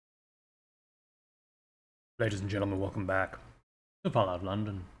Ladies and gentlemen, welcome back to Fallout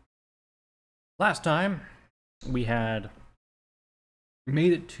London. Last time, we had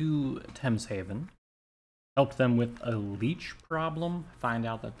made it to Thames Haven, helped them with a leech problem, find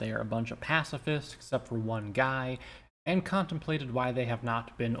out that they are a bunch of pacifists except for one guy, and contemplated why they have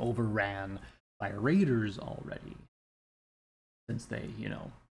not been overran by raiders already. Since they,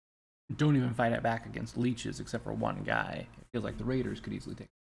 don't even fight it back against leeches except for one guy. It feels like the raiders could easily take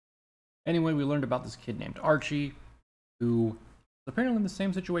it. Anyway, we learned about this kid named Archie, who was apparently in the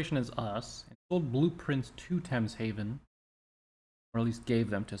same situation as us, and sold blueprints to Thames Haven, or at least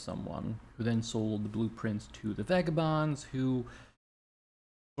gave them to someone, who then sold the blueprints to the vagabonds, who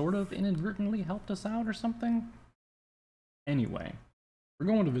sort of inadvertently helped us out or something? Anyway, we're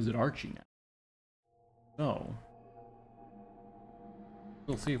going to visit Archie now. So,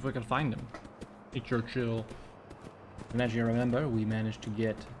 we'll see if we can find him. Hey, Churchill. And as you remember, we managed to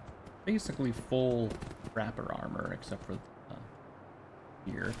get basically full wrapper armor, except for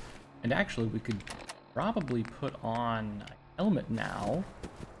here. And actually, we could probably put on a helmet now,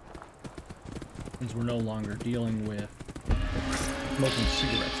 since we're no longer dealing with smoking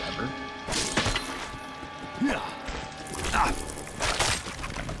cigarettes ever. Got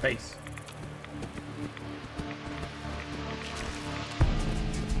my face.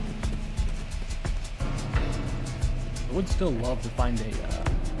 I would still love to find a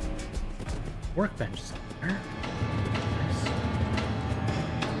workbench somewhere. Nice.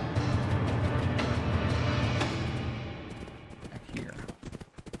 Back here.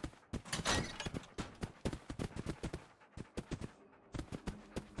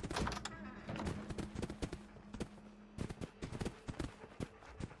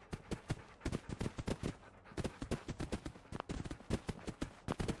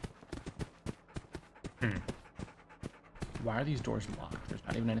 Why are these doors locked? There's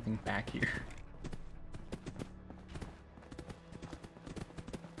not even anything back here.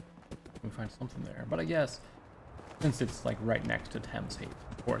 We find something there, but I guess since it's like right next to Thames Haven,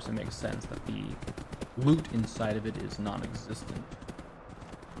 of course it makes sense that the loot inside of it is non-existent.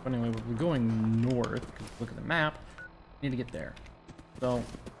 But anyway, we're going north because look at the map. We need to get there, so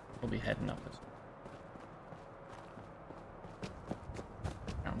we'll be heading up this way.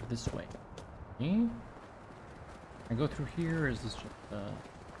 Around this way. Okay. I go through here, or is this just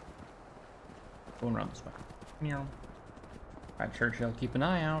going around this way? Alright, Churchill, keep an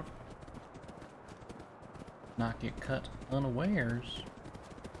eye out. Not get cut unawares.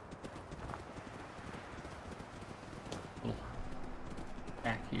 Little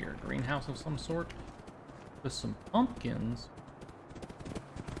back here, greenhouse of some sort with some pumpkins.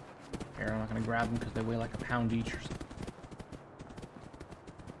 Here, I'm not gonna grab them because they weigh like a pound each or something.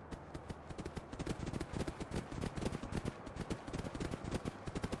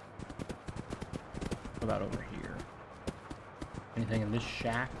 What about over here? Anything in this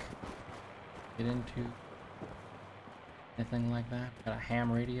shack? Get into? Anything like that? Got a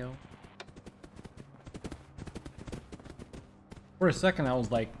ham radio? For a second I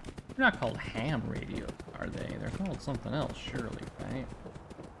was like, they're not called ham radios, are they? They're called something else, surely, right?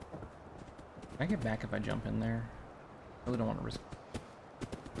 Can I get back if I jump in there? I really don't want to risk it.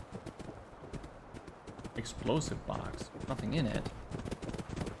 Explosive box. Nothing in it.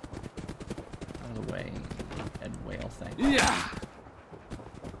 Out of the way. Dead whale thing. Yeah!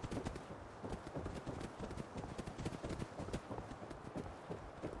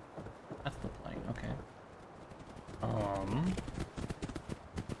 That's the plane, okay.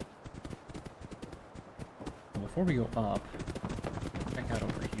 Before we go up, check out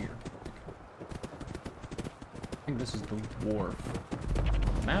over here. I think this is the wharf.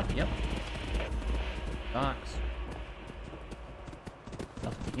 Map, yep. Docks.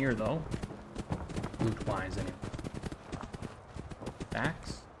 Nothing here though. Loot-wise, anyway.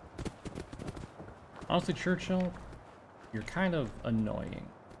 Backs. Honestly, Churchill, you're kind of annoying.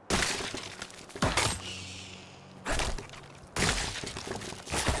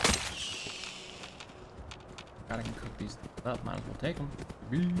 I can cook these things up. Might as well take them.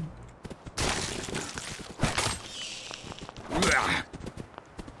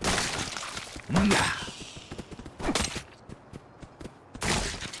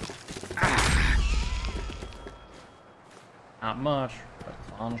 Not much, but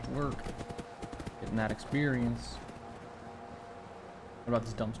it's honest work. Getting that experience. What about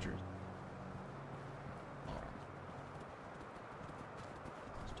these dumpsters? Alright.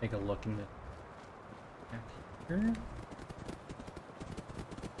 Let's take a look in the back here.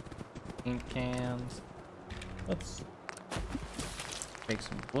 Paint cans. Let's take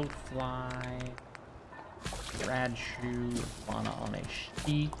some float fly. Rad shoe. Fauna on a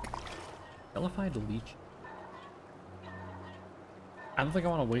Shiki. Vilified leech. I don't think I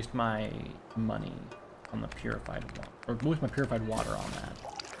want to waste my money on the purified water, or waste my purified water on that.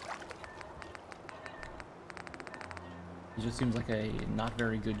 It just seems like a not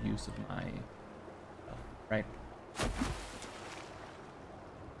very good use of my stuff, right?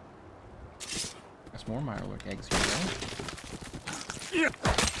 Got some more Mirelurk eggs here,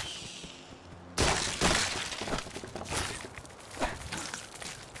 though.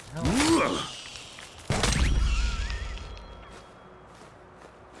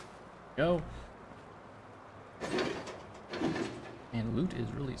 Go. And loot is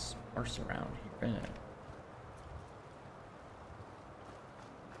really sparse around here, isn't it?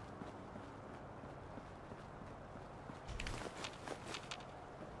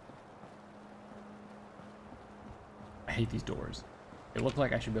 I hate these doors. They look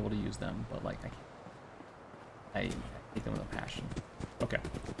like I should be able to use them, but like I can't. I hate them with a passion. Okay.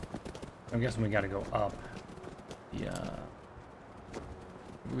 I'm guessing we gotta go up. The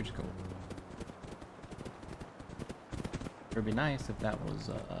maybe we just go. It would be nice if that was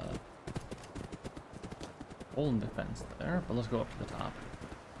a hole in the fence there, but let's go up to the top.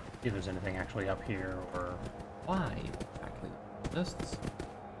 See if there's anything actually up here, or why exactly exists.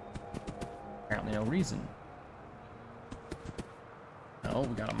 Apparently no reason. Oh,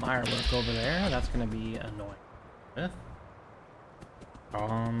 we got a Mirelurk over there. That's gonna be annoying. With.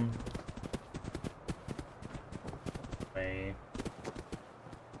 Way.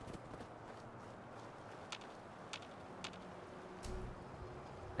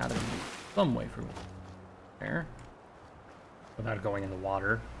 Gotta be some way through there without going in the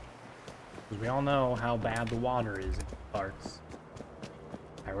water, because we all know how bad the water is in parts.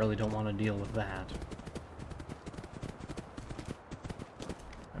 I really don't want to deal with that.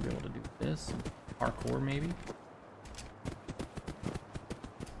 I'll be able to do this parkour maybe.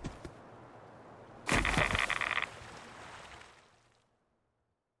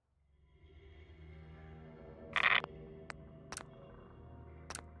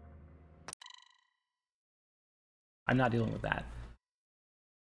 I'm not dealing with that.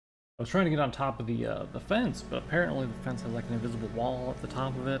 I was trying to get on top of the fence, but apparently the fence has like an invisible wall at the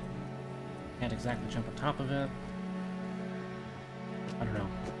top of it. Can't exactly jump on top of it. I don't know.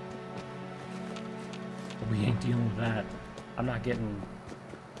 But we ain't dealing with that. I'm not getting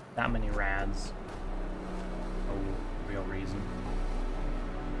that many rads. No real reason.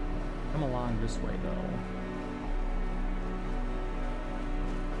 Come along this way though.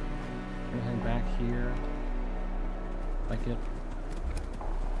 Anything back here? Like it.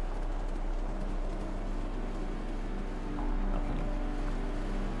 Nothing.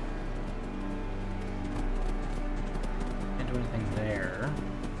 Can't do anything there.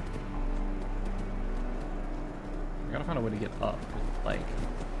 I gotta find a way to get up with like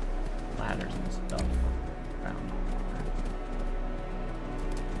ladders and stuff around.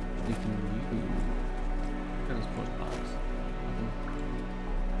 We can use. Look at this post box. Nothing.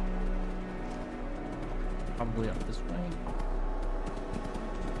 Probably up this way.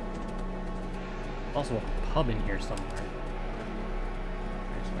 Also a pub in here somewhere.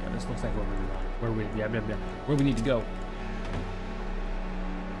 Actually, this looks like where we need to go.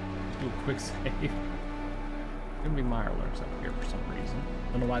 Let's do a quick save. There's gonna be Mirelurks up here for some reason.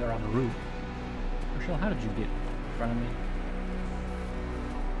 Don't know why they're on the roof. Rochelle, how did you get in front of me?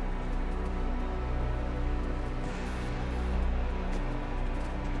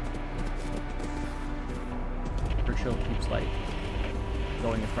 Show keeps like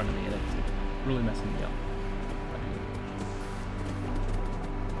going in front of me and it's really messing me up.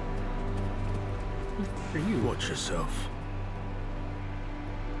 Who are you? Watch yourself.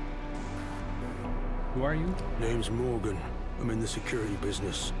 Who are you? Name's Morgan. I'm in the security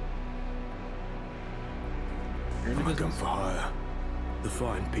business. You're in the I come business? for hire. The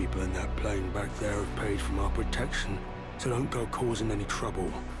fine people in that plane back there have paid for my protection, so don't go causing any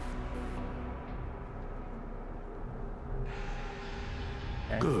trouble.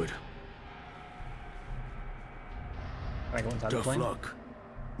 Okay. Good. Can I go inside the Tough plane? luck.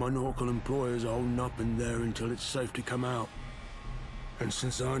 My nautical employers are holding up in there until it's safe to come out. And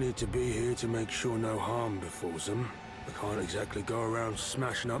since I need to be here to make sure no harm befalls them, I can't exactly go around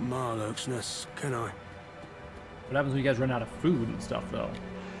smashing up Mirelurk's nests, can I? What happens when you guys run out of food and stuff, though?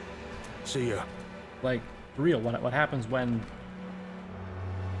 See ya. Like, for real, what happens when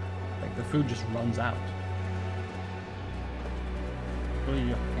like the food just runs out? Well,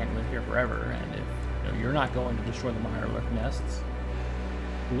 you can't live here forever, and if you know, you're not going to destroy the Mirelurk nests,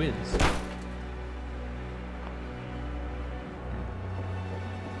 who is?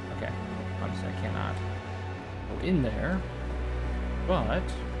 Okay, obviously I cannot go in there, but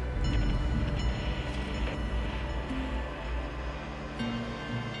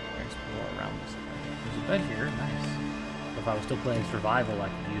bed here. Nice. If I was still playing survival, I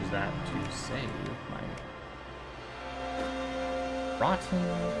could use that to save my rotten.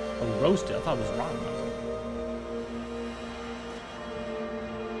 Oh, roasted. I thought it was rotten.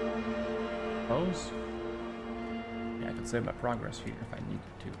 Suppose. Yeah, I could save my progress here if I needed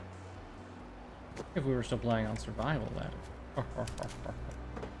to. If we were still playing on survival, then.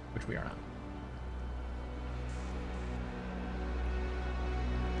 Which we are not.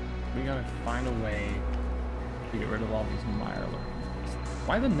 We gotta find a way to get rid of all these mirelurks.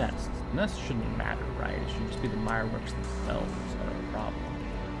 Why the nests? The nests shouldn't matter, right? It should just be the mirelurks themselves that are the problem.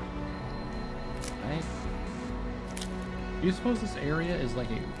 Right? Do you suppose this area is like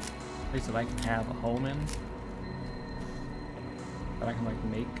a place that I can have a home in? That I can like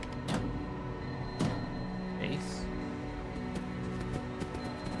make base?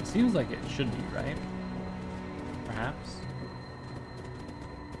 It seems like it should be, right? Perhaps.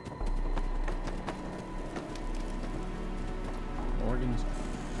 Morgan's.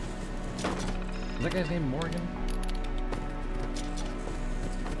 Is that guy's name Morgan?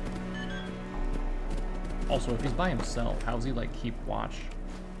 Also, if he's by himself, how does he like keep watch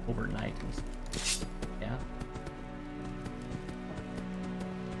overnight? Yeah.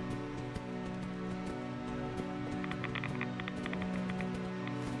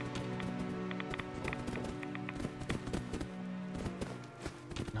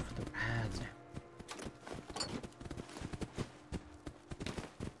 Enough of the pads.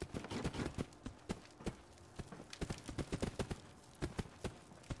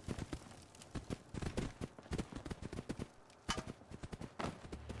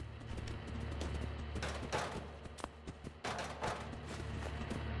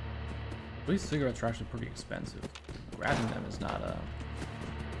 These cigarettes are actually pretty expensive. Grabbing them is not a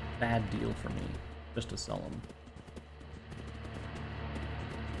bad deal for me, just to sell them.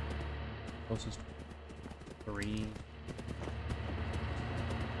 Closest 3.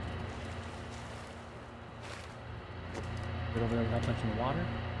 Get over there without touching the water?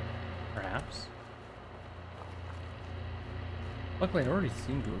 Perhaps. Luckily, I already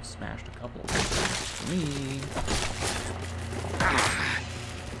seem to have smashed a couple. For me.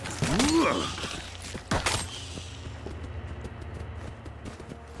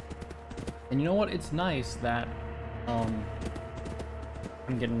 And you know what? It's nice that I'm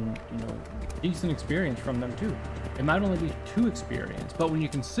getting, you know, decent experience from them too. It might only be 2 experience, but when you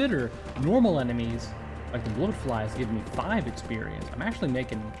consider normal enemies like the bloatflies give me 5 experience, I'm actually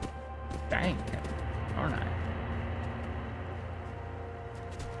making bank, aren't I?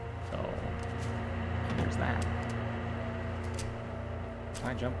 So there's that. Can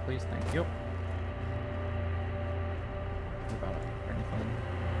I jump, please? Thank you. What about anything?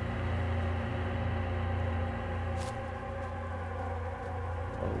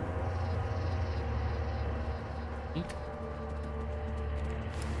 Oh. Eat.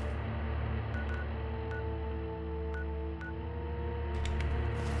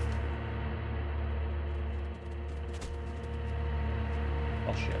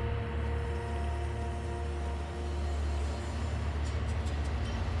 Oh shit.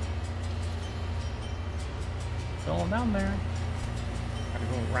 Fill down there. Gotta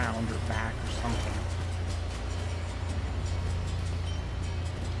go around or back or something.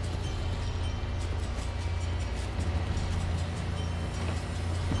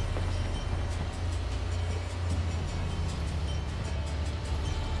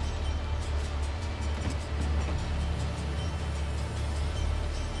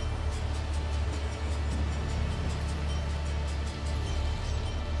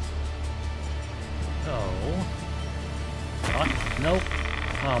 Nope.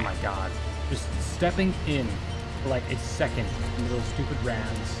 Oh my god. Just stepping in for like a second into those stupid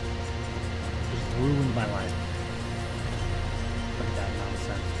rads just ruined my life. Look at that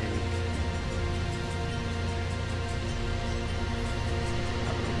nonsense, dude.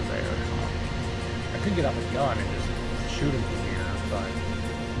 Up over there. I could get out the gun and just shoot him from here, but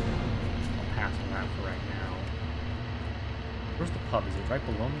I'll pass on that for right now. Where's the pub? Is it right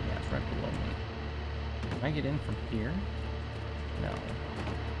below me? Yeah, it's right below me. Can I get in from here? No.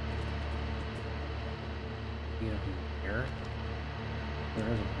 Get up here.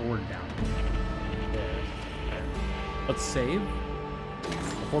 There's a board down there. Let's save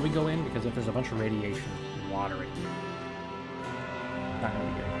before we go in, because if there's a bunch of radiation and water in here, it's not gonna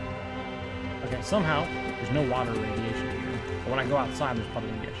be good. Okay, somehow there's no water or radiation here, but when I go outside, there's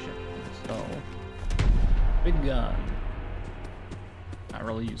probably gonna be a shit. So, big gun. Not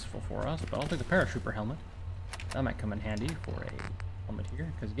really useful for us, but I'll take the paratrooper helmet. That might come in handy for a helmet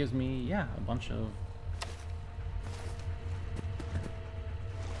here, because it gives me, yeah, a bunch of...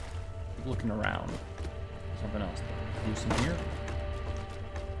 Keep looking around. something else loose in here.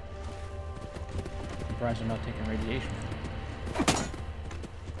 I'm surprised I'm not taking radiation.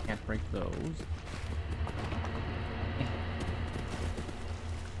 Can't break those.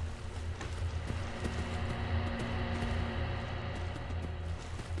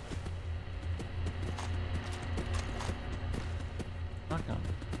 Shotgun.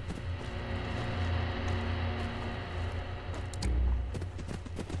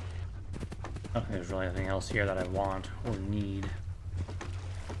 I don't think there's really anything else here that I want or need.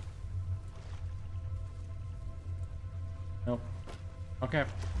 Nope. Okay.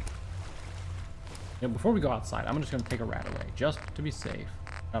 Yeah, before we go outside, I'm just gonna take a rat away, just to be safe.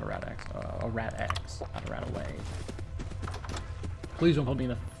 Not a rat X, a rat X, not a rat away. Please don't put me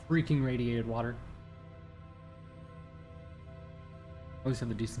in the freaking radiated water. At least have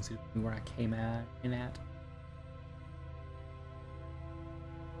the decency to know where I came in at.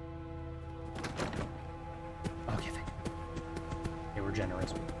 Okay, thank you. They were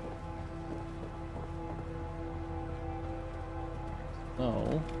generous.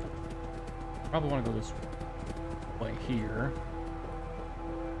 So, probably want to go this way here.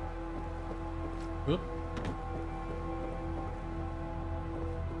 Oop.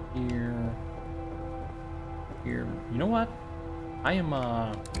 Here. Here. You know what? I am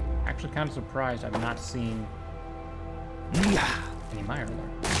actually kind of surprised I've not seen any Mirelurk.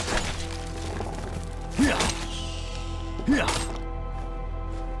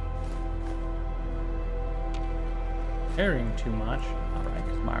 Carrying too much. Alright,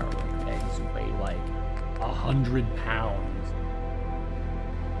 because Mirelurk eggs weigh like 100 pounds.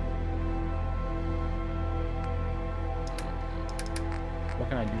 What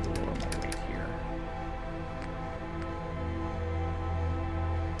can I do to lower my weight here?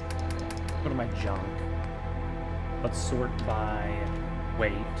 Go to my junk. Let's sort by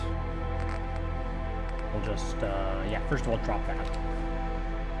weight. We'll just, yeah, first of all, drop that.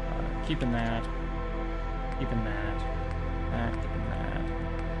 Keeping that. Keeping that. Keeping that.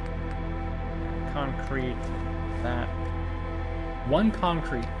 Concrete. That. One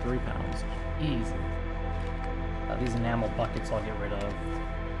concrete, 3 pounds. Easy. These enamel buckets I'll get rid of.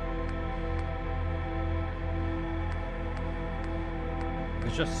 If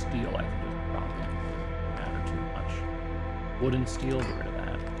it's just steel, I can just drop it. Doesn't matter too much. Wood and steel, get rid of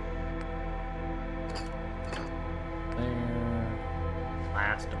that. There.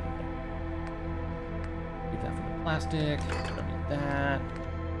 Plastic. Keep that for the plastic. Don't need that.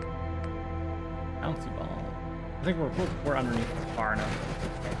 Bouncy ball. I think we're underneath far enough.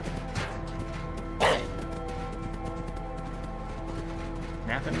 Okay.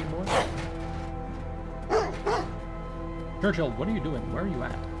 Nap anymore? Churchill, what are you doing? Where are you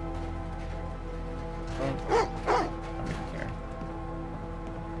at? I don't even care.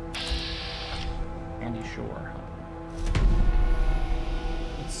 Andy Shore.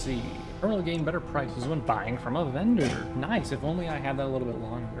 Let's see. Permanently gain better prices when buying from a vendor. Nice. If only I had that a little bit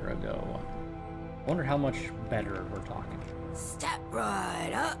longer ago. I wonder how much better we're talking. Step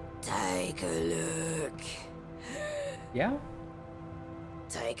right up. Take a look. Yeah?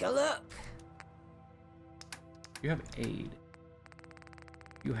 Take a look. You have aid.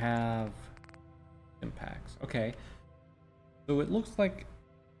 You have impacts. Okay. So it looks like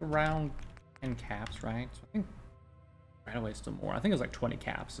around 10 caps, right? So I think right away still more. I think it was like 20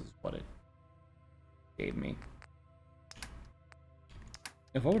 caps is what it gave me.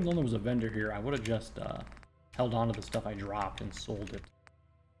 If I would have known there was a vendor here, I would have just held on to the stuff I dropped and sold it.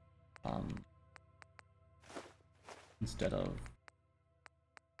 Instead of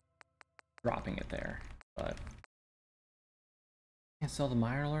dropping it there. But can't sell the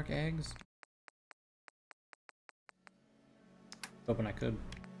Mirelurk eggs. Hoping I could.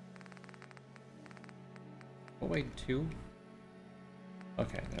 What, weighed 2?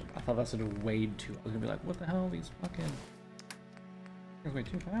 Okay, I thought that said it weighed 2. I was gonna be like, what the hell? These fucking things weigh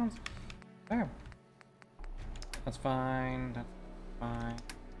 2 pounds? Damn. That's fine. That's fine.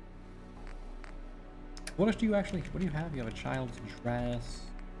 What else do you actually? What do you have? You have a child's dress.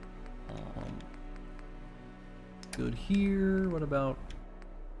 Good here. What about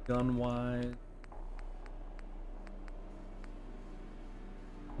gun-wise?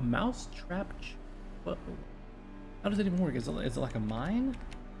 Mouse trap. What? How does it even work? Is it like a mine?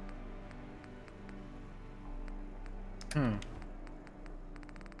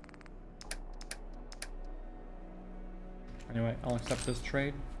 Anyway, I'll accept this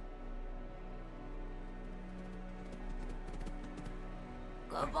trade.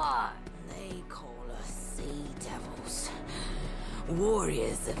 Goodbye. They call us sea devils.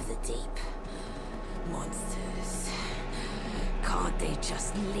 Warriors of the deep. Monsters. Can't they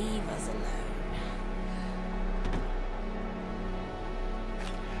just leave us alone?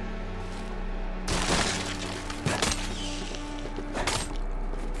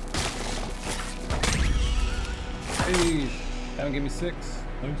 Hey, haven't give me 6.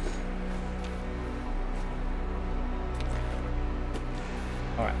 Nice.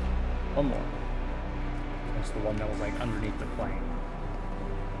 Alright, one more. That's the one that was like underneath the plane.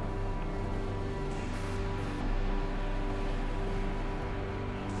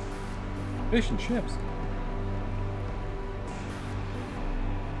 Fish and chips.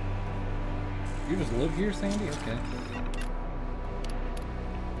 You just live here, Sandy? Okay.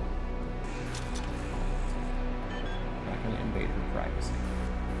 Not gonna invade her privacy.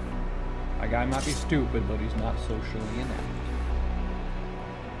 My guy might be stupid, but he's not socially inept.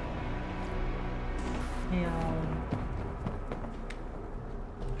 Meow.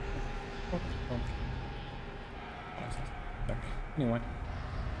 Anyway.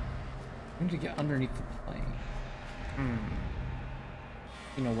 I need to get underneath the plane.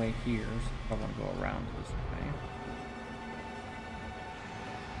 In a way here, so I want to go around this way.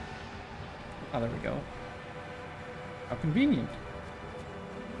 Oh, there we go. How convenient.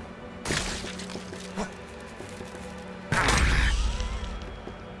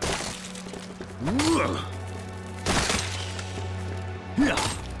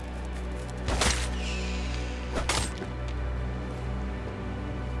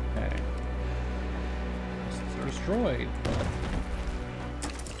 Okay. They're destroyed.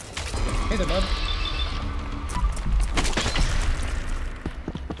 Hey there, bud.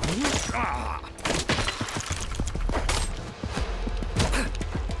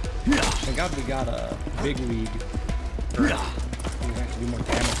 Thank God we got a big league. We can actually do more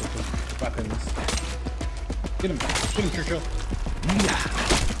damage with his weapons. Get him, Churchill.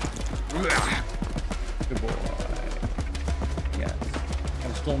 Good boy. Yes.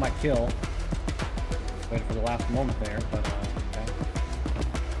 Kind of stole my kill. Waited for the last moment there, but okay.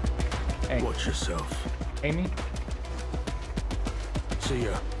 Hey. Watch yourself. Amy? See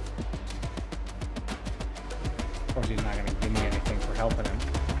ya. Of course he's not gonna give me anything for helping him.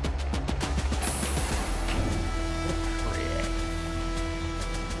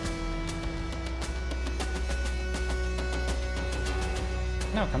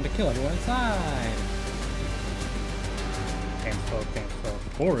 Now come to kill everyone inside. Thanks, folks.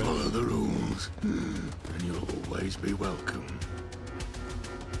 Forest. Follow the rules, and you'll always be welcome.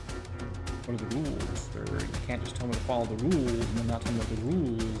 What are the rules? You can't just tell me to follow the rules and then not tell me what the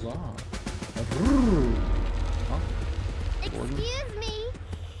rules are. Huh? Excuse me.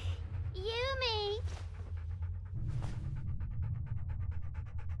 Yumi.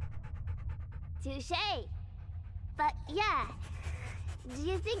 Touche. But yeah. Do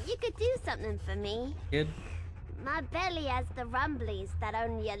you think you could do something for me? Kid? My belly has the rumblies that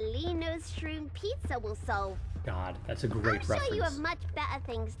only a Lino's Shroom Pizza will solve. God, that's a great reference. I'm sure you have much better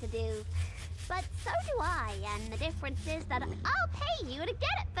things to do. But so do I, and the difference is that I'll pay you to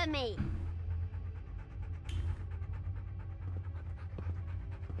get it for me.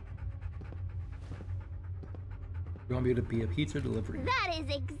 You want me to be a pizza delivery? That is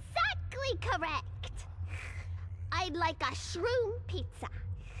exactly correct. I'd like a shroom pizza.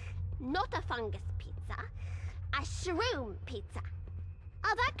 Not a fungus pizza. A shroom pizza.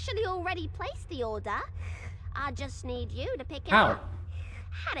 I've actually already placed the order. I just need you to pick it How? up.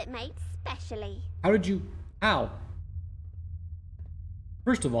 Had it made specially. How did you... How?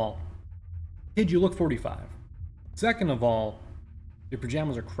 First of all, kid, you look 45. Second of all, your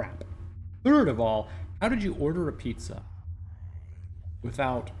pajamas are crap. Third of all, how did you order a pizza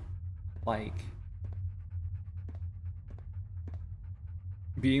without, like,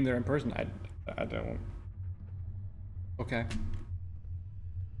 being there in person? I don't... Okay.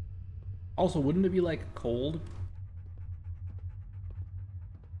 Also, wouldn't it be, like, cold?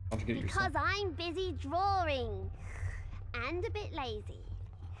 Why don't you get it yourself? Because I'm busy drawing. And a bit lazy.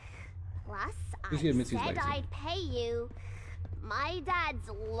 Plus, Just admits he's I said lazy. I'd pay you. My dad's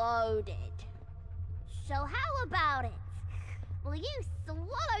loaded. So how about it? Will you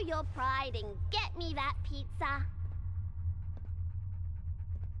swallow your pride and get me that pizza?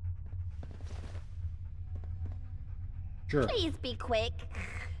 Sure. Please be quick.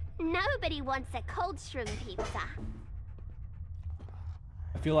 Nobody wants a cold shroom pizza.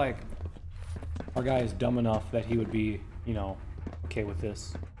 I feel like our guy is dumb enough that he would be, you know, okay with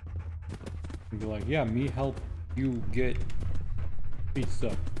this. And be like, yeah, me help you get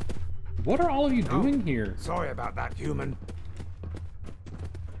pizza. What are all of you doing here? Sorry about that, human.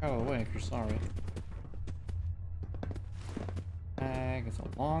 Out of the way if you're sorry. Bag is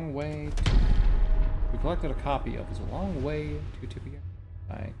a long way to... We collected a copy of. It's a long way to Tippy.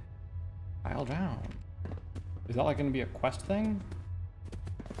 I pile down. Is that like going to be a quest thing?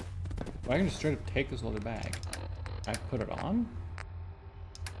 Well, I can just straight up take this other bag. I put it on?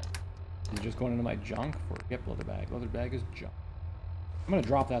 Is it just going into my junk? Forget leather bag. Leather bag is junk. I'm gonna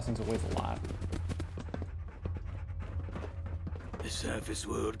drop that since it weighs a lot. The surface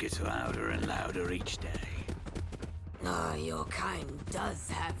world gets louder and louder each day. Oh, your kind does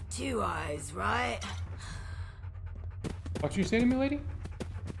have two eyes, right? What you say to me, lady?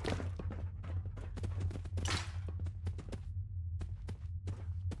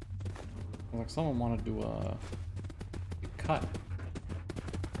 Like someone wanted to cut.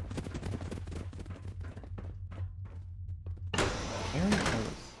 Very close.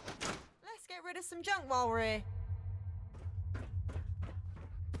 Let's get rid of some junk while we're here.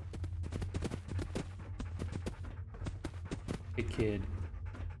 Hey kid.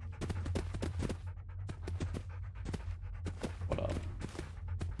 What up?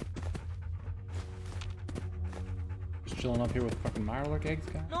 Just chilling up here with fucking Mirelurk eggs,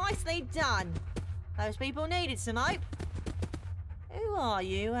 guy? Nicely done. Those people needed some hope. Who are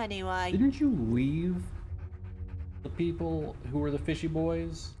you, anyway? Didn't you leave the people who were the fishy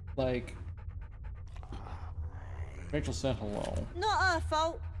boys? Like, Rachel said hello. Not her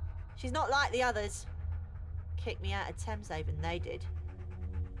fault. She's not like the others. Kicked me out of Thameshaven, they did.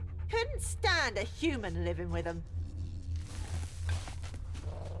 Couldn't stand a human living with them.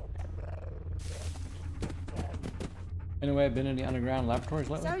 Anyway, I've been in the underground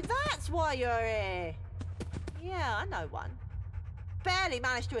laboratories lately. So that's why you're here. Yeah, I know one. Barely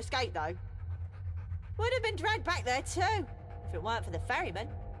managed to escape, though. Would have been dragged back there, too, if it weren't for the ferryman.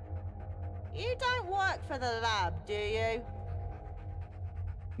 You don't work for the lab, do you?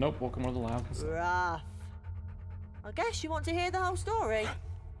 Nope, welcome to the lab. Rough. I guess you want to hear the whole story.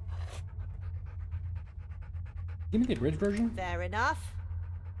 Give me the abridged version. Fair enough.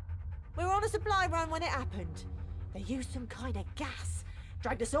 We were on a supply run when it happened. They used some kind of gas,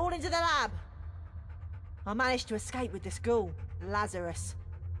 dragged us all into the lab. I managed to escape with this ghoul, Lazarus.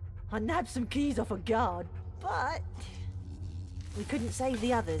 I nabbed some keys off a guard, but we couldn't save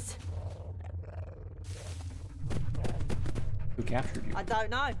the others. Who captured you? I don't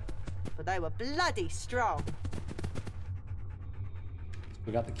know, but they were bloody strong.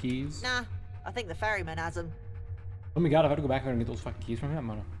 We got the keys. Nah, I think the ferryman has them. Oh my god, if I had to go back there and get those fucking keys from him,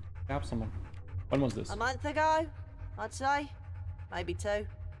 I'm gonna stab someone. When was this? A month ago, I'd say. Maybe 2.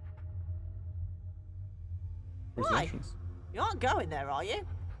 Where's the Why? entrance? You aren't going there, are you?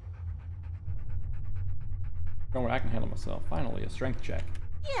 Don't worry, I can handle myself. Finally, a strength check.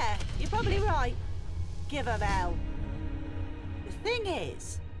 Yeah, you're probably right. Give 'em hell. The thing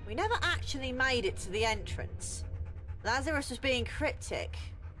is, we never actually made it to the entrance. Lazarus was being cryptic.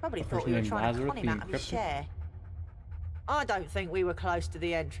 Probably A thought person we were named trying to Lazarus con him being out of his cryptic? share. I don't think we were close to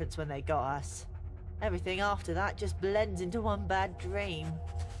the entrance when they got us. Everything after that just blends into one bad dream.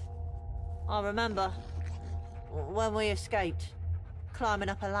 I remember when we escaped, climbing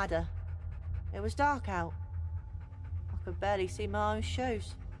up a ladder. It was dark out. I could barely see my own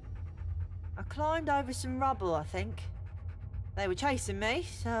shoes. I climbed over some rubble, I think. They were chasing me,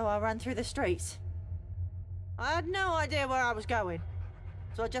 so I ran through the streets. I had no idea where I was going,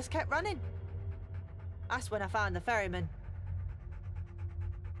 so I just kept running. That's when I found the ferryman.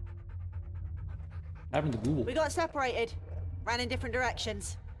 Happened to Google. We got separated, ran in different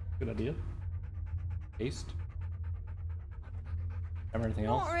directions. Good idea. Haste. Remember anything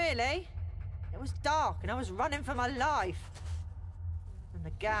else? Not really. It was dark and I was running for my life. And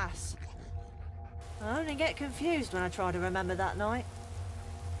the gas. I only get confused when I try to remember that night.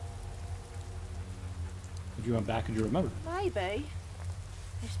 If you went back, could you remember? Maybe.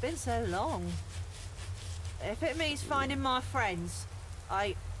 It's been so long. If it means finding my friends,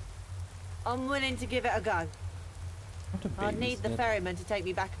 I'm willing to give it a go. I'd need the ferryman to take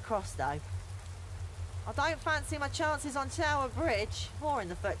me back across, though. I don't fancy my chances on Tower Bridge or in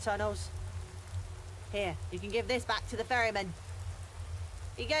the foot tunnels. Here, you can give this back to the ferryman.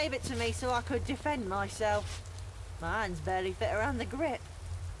 He gave it to me so I could defend myself. My hands barely fit around the grip.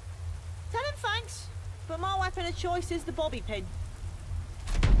 Tell him thanks, but my weapon of choice is the bobby pin.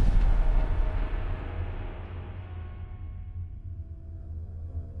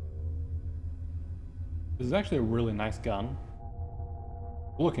 This is actually a really nice gun.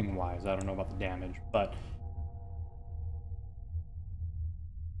 Looking wise, I don't know about the damage, but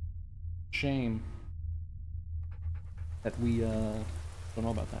shame that we don't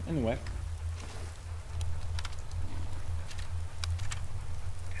know about that. Anyway.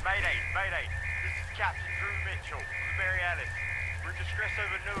 Mayday, mayday. This is Captain Drew Mitchell of the Mary Alice. We're in distress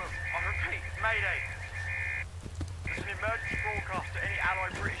over Newham. I repeat, mayday. This is an emergency broadcast to any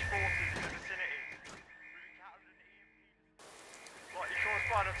Allied British forces in the vicinity. We've encountered an EMP likely caused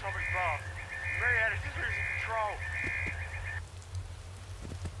by an atomic blast. Mary Alice is losing control.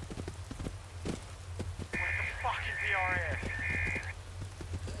 RAS.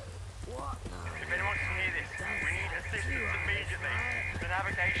 What If anyone's near this, we need assistance immediately. The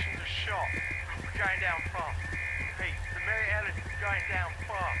navigations are shot. We're going down fast. Pete, the Mary Ellis is going down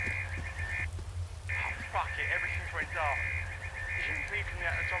fast. Oh, fuck it, everything's went dark. You shouldn't be from the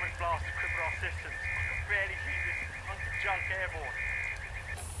atomic blast to cripple our systems. I can barely see this hunk of junk airborne.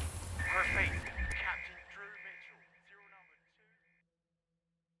 Repeat, Captain Drew Mitchell, serial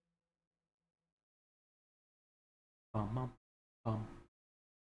number 2.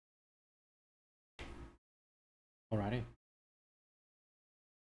 Alrighty.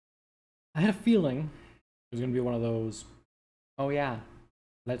 I had a feeling it was gonna be one of those. Oh yeah,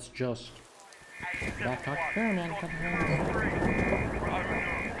 let's just back talk to Paramount. We're over Newark,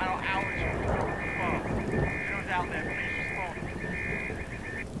 and our hours are going fast. If anyone's out there, please respond.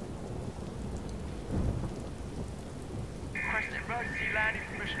 Request emergency landing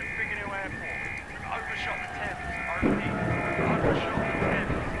permission at Biggin Hill Airport. We've overshot the Thames. We've overshot the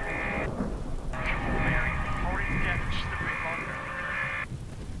Thames. Mary, hold it together just a bit longer.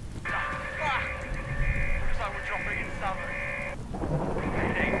 Fuck! Looks like we're dropping in Southern.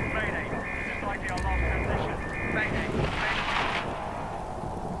 Mayday. This is likely our last transition. Mayday.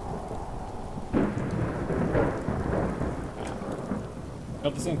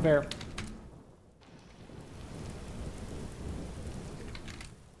 Nope, this ain't fair.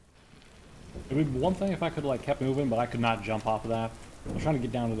 It would be one thing if I could like kept moving, but I could not jump off of that. I was trying to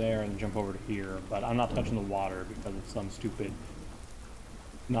get down to there and jump over to here, but I'm not touching the water because of some stupid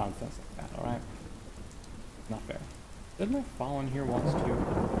nonsense like that, alright? Not fair. Didn't I fall in here once too? You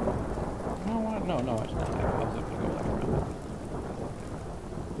know what? No, I just didn't. I was able to go that around.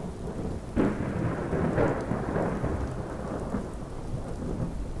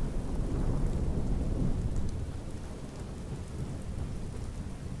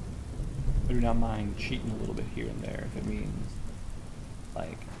 I do not mind cheating a little bit here and there if it means,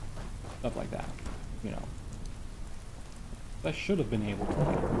 like, stuff like that, you know. I should have been able to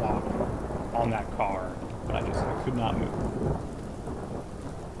like, walk on that car, but I could not move.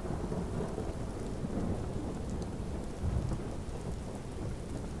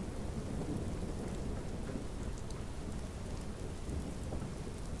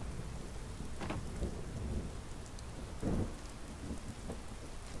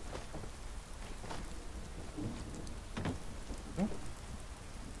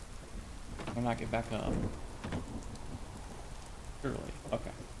 I'll not get back up. Surely.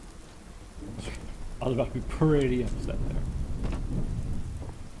 Okay. I was about to be pretty upset there.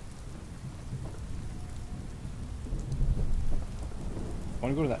 I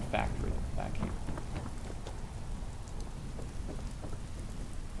want to go to that factory back here.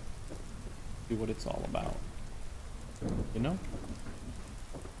 See what it's all about. You know?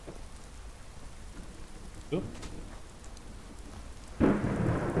 Oop.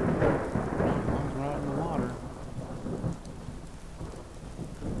 Right in the water.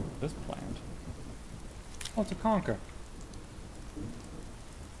 This plant. Oh, it's a conker.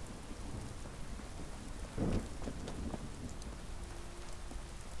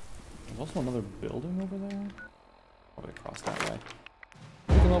 There's also another building over there. Probably across that way.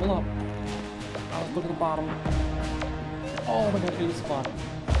 We can level up. Now let's look at the bottom. Oh my god, here's the spot.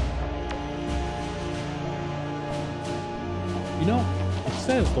 You know, it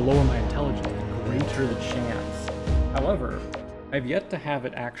says the lower my intelligence, the greater the chance. However, I've yet to have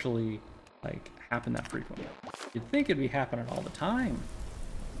it actually, like, happen that frequently. You'd think it'd be happening all the time,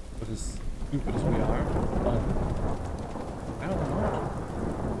 but as stupid as we are, but I don't know.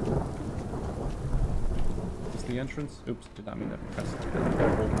 Is this the entrance? Oops, did not mean to press it.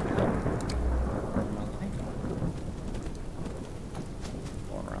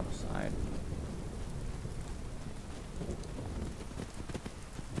 Going around the side.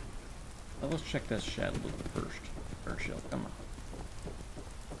 Well, let's check this shed a little bit first. Shield, come on.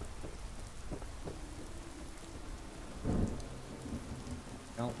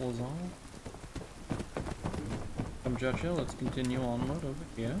 Scalpel is on. Come judge hill, let's continue onward over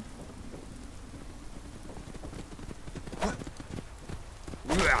here.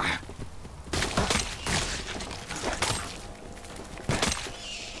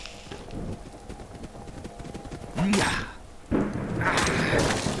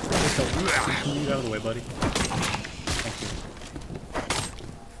 Move out of the way, buddy. Thank you.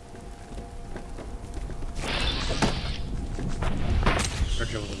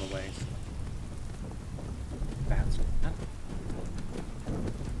 Sergio was in the way. Bats.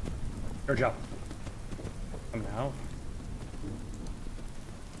 Sergio. Come now.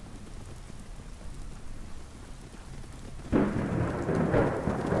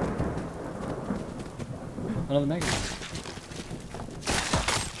 Another magazine.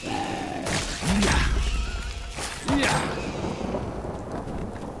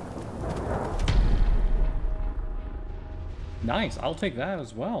 Nice, I'll take that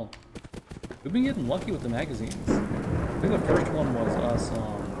as well. We've been getting lucky with the magazines. I think the first one was us,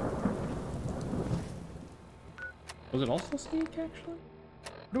 was it also sneak, actually?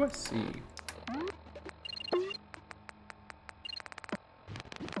 What do I see?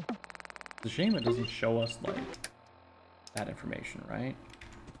 It's a shame it doesn't show us, like, that information, right?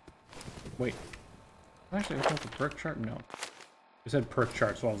 Wait. Can I actually open up the perk chart? No. It said perk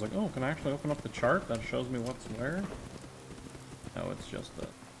chart, so I was like, oh, can I actually open up the chart that shows me what's where? No, it's just the...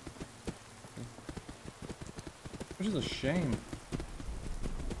 Which is a shame.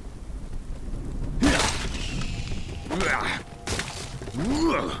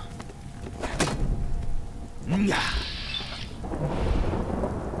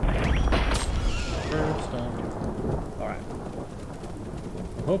 Alright.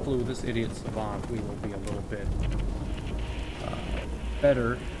 Hopefully with this idiot savant we will be a little bit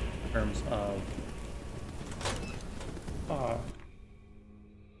better in terms of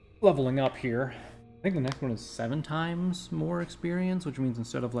leveling up here. I think the next one is 7 times more experience, which means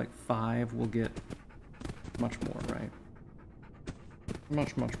instead of like 5, we'll get much more, right?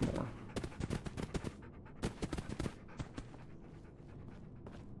 Much more.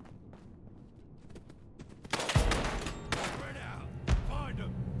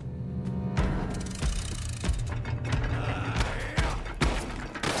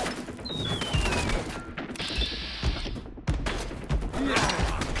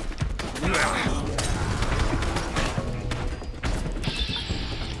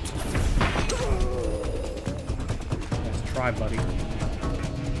 Try, buddy.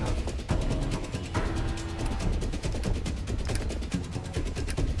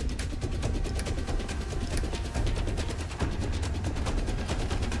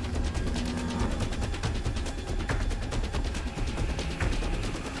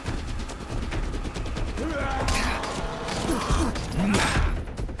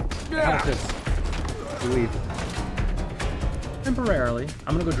 Help this. Leave. Temporarily.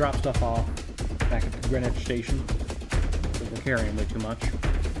 I'm gonna go drop stuff off back at the Greenwich station. We're carrying way too much.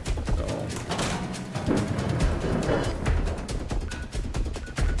 So.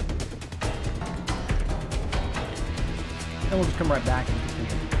 Then we'll just come right back and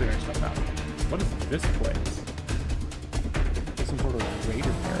continue clearing stuff out. What is this place? It's some sort of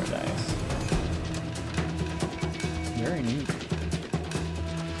raider paradise. Very neat.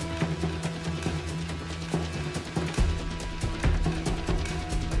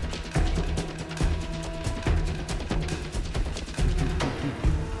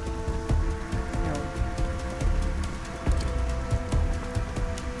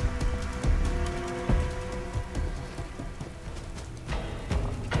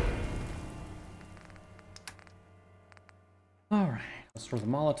 Alright, let's throw the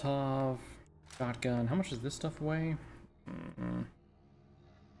Molotov, shotgun. How much does this stuff weigh?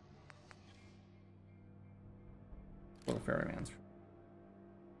 Well, the ferryman's.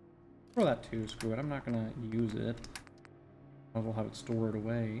 Throw that too, screw it. I'm not gonna use it. I will have it stored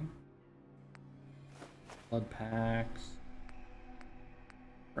away. Blood packs.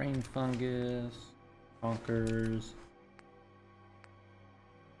 Brain fungus. Conkers.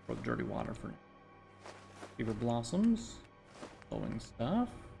 Throw the dirty water for now. Fever blossoms. Glowing stuff.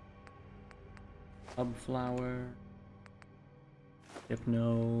 Hub flower.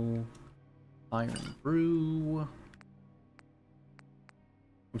 Hypno. Iron brew.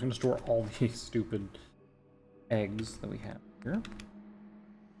 I'm just gonna store all these stupid eggs that we have here.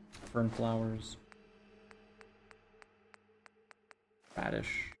 Fern flowers.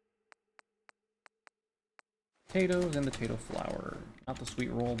 Radish. Potatoes and potato flour. Not the sweet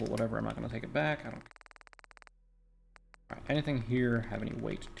roll, but whatever. I'm not gonna take it back. I don't. Alright, anything here have any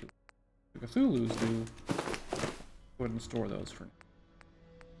weight to it? The Cthulhu's do. Go ahead and store those for now.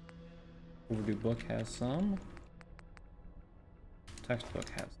 Overdue book has some. Textbook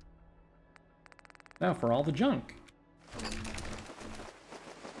has. Now for all the junk.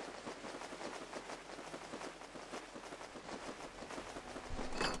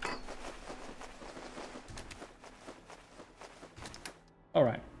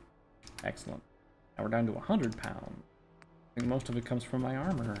 Alright. Excellent. Now we're down to 100 pounds. I think most of it comes from my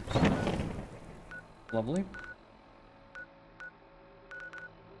armor. So. Lovely.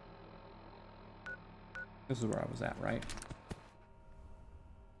 This is where I was at, right?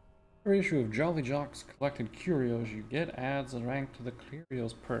 Every issue of Jolly Jock's collected curios you get adds a rank to the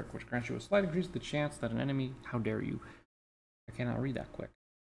Curios perk, which grants you a slight increase to the chance that an enemy... How dare you? I cannot read that quick.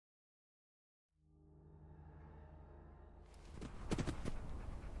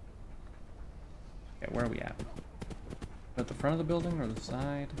 Okay, where are we at? At the front of the building or the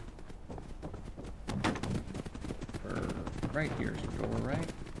side? Or right here's your door,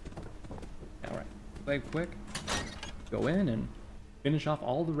 right? Alright, save quick. Go in and finish off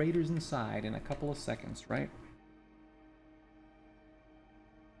all the raiders inside in a couple of seconds, right?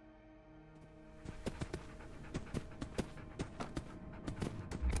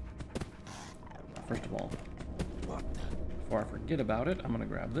 First of all, before I forget about it, I'm gonna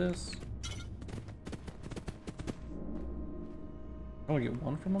grab this. Oh, I get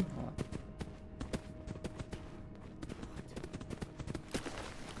one from them? Hold on.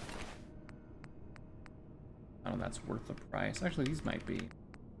 I don't know if that's worth the price. Actually, these might be.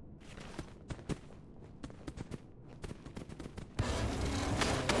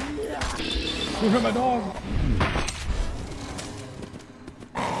 Who hurt my dog?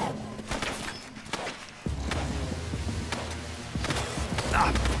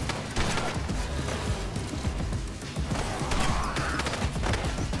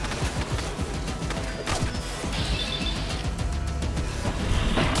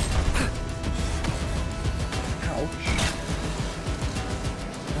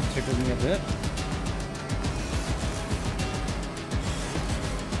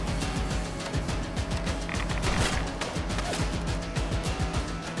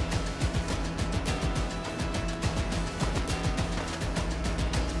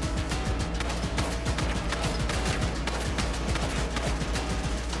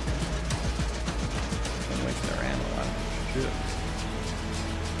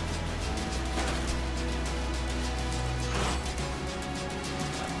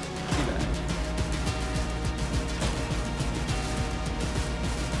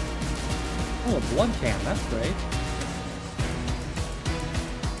 Oh, a blood can, that's great.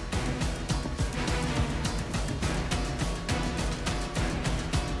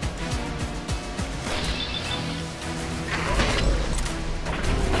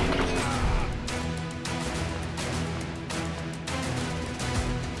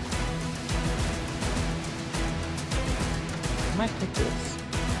 I might take this.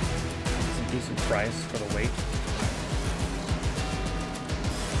 It's a decent price for the weight.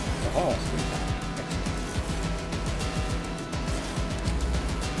 Oh, sweet.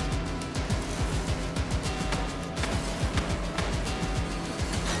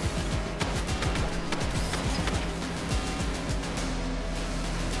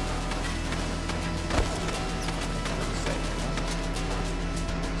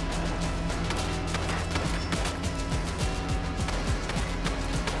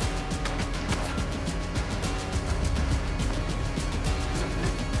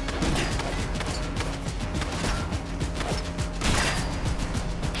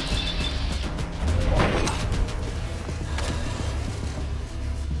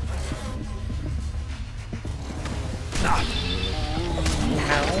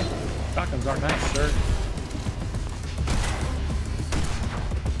 Shotguns are nice, sir.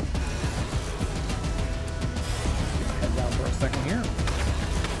 Head down for a second here.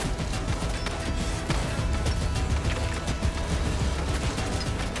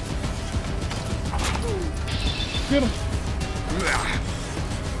 Get him!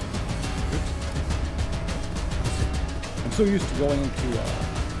 I'm so used to going into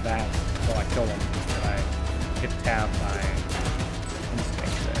that while I kill them that I hit tab by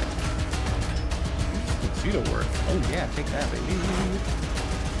instinct there. Pseudo work. Oh yeah, take that, baby.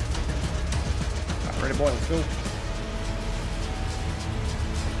 Alright, ready, boy, let's go.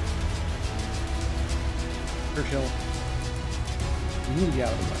 Churchill. You need to get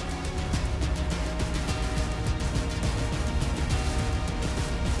out of the way.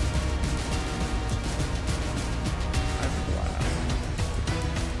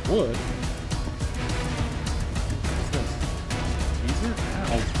 Wood? What's this? Easier?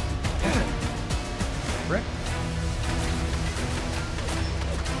 Ow. Yeah. Frick.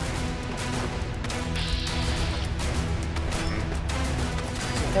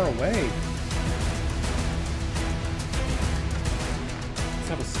 So far away. Let's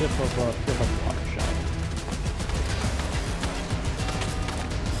have a sip of pure water shot.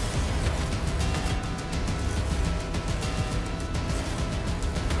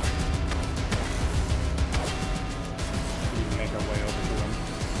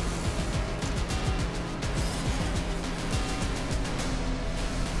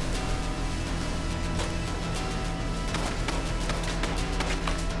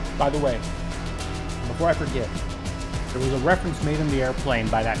 By the way, before I forget, there was a reference made in the airplane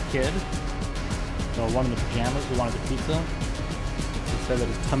by that kid, so one in the pajamas who wanted the pizza. He said that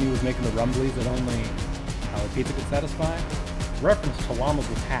his tummy was making the rumblies that only the pizza could satisfy. Reference to llamas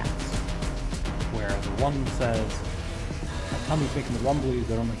with hats. where the one says, "My tummy's making the rumblies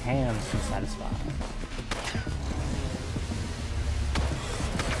that only hands can satisfy."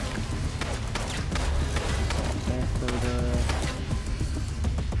 There further.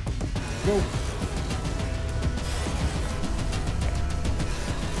 Go!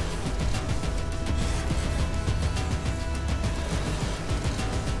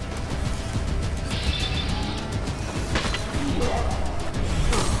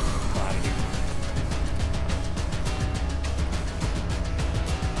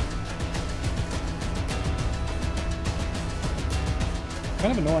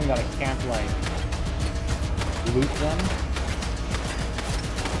 Kind of annoying that I can't, like, loot them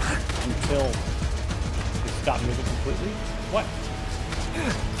until they stop moving completely. What?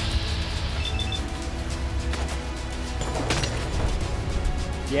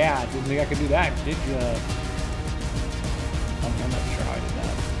 Yeah, didn't think I could do that, did ya? I'm not sure how I did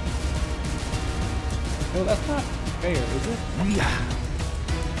that. No, that's not fair, is it? Yeah.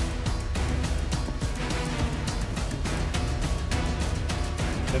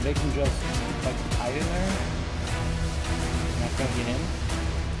 So they can just, like, hide in there? Not gonna get in?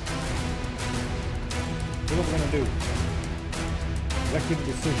 Here's what we're gonna do. Executive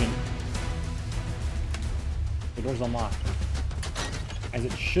decision. The door's unlocked. As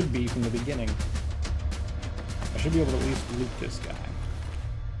it should be from the beginning. I should be able to at least loot this guy.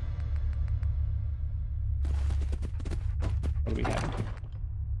 What do we have?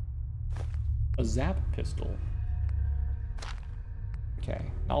 A zap pistol.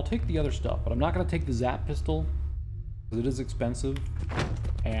 Okay, I'll take the other stuff, but I'm not going to take the zap pistol because it is expensive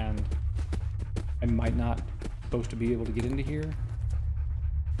and I might not supposed to be able to get into here.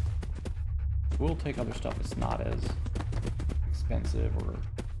 We'll take other stuff that's not as expensive or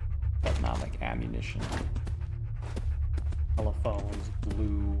whatnot, like ammunition, telephones,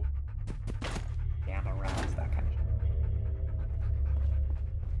 glue, gamma rounds, that kind of shit.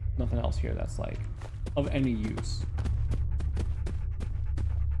 Nothing else here that's like of any use.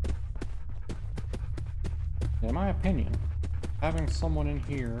 In my opinion, having someone in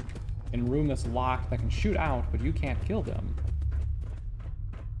here in a room that's locked that can shoot out, but you can't kill them,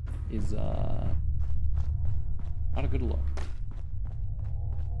 is not a good look.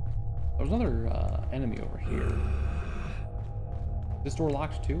 There's another enemy over here. Is this door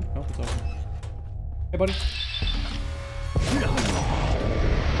locked too? Nope, it's open. Hey, buddy.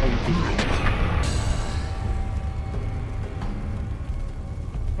 Oh, you beat me.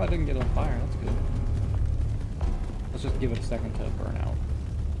 I didn't get on fire, that's good. Let's just give it a second to burn out.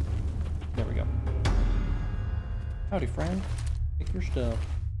 There we go. Howdy, friend. Take your stuff.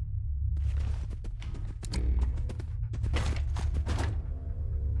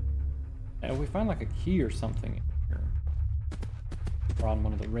 And if we find like a key or something in here, or on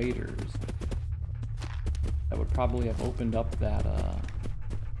one of the raiders, that would probably have opened up that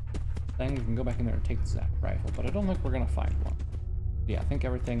thing. We can go back in there and take the zap rifle, but I don't think we're gonna find one. Yeah, I think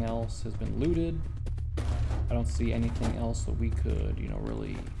everything else has been looted. I don't see anything else that we could, you know,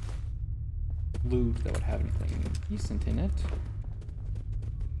 really loot that would have anything decent in it.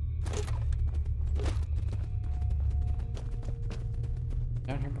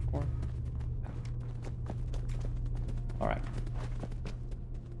 Down here before? Alright.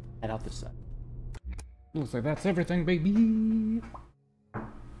 Head out this side. Looks like that's everything, baby!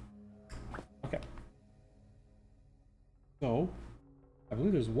 Okay. So, I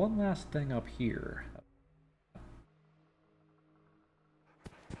believe there's one last thing up here.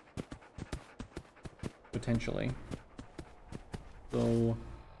 Potentially. So,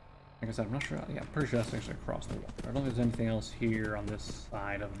 like I said, I'm not sure. Yeah, I'm pretty sure that's actually across the water. I don't think there's anything else here on this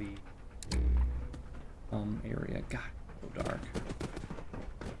side of the area. God, so dark.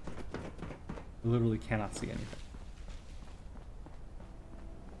 I literally cannot see anything.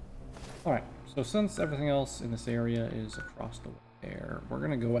 Alright, so since everything else in this area is across the water there, we're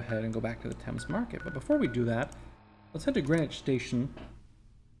going to go ahead and go back to the Thames Market. But before we do that, let's head to Greenwich Station.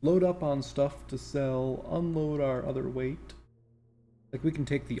 Load up on stuff to sell, unload our other weight. Like, we can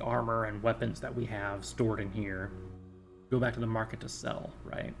take the armor and weapons that we have stored in here, go back to the market to sell,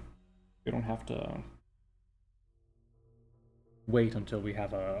 right? We don't have to wait until we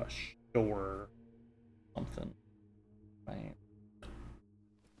have a store or something, right?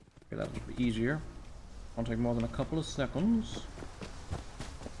 Okay, that'll be easier. Won't take more than a couple of seconds.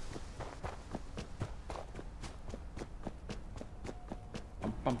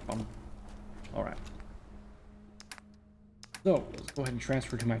 Alright. So, let's go ahead and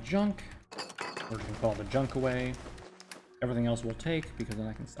transfer to my junk. Or we can call the junk away. Everything else we'll take, because then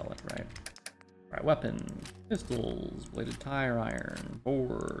I can sell it, right? Alright, weapons, pistols, bladed tire iron,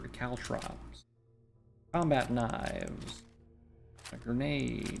 board, caltrops, Combat knives. A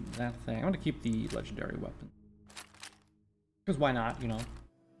grenade, that thing. I want to keep the legendary weapon. Because why not, you know?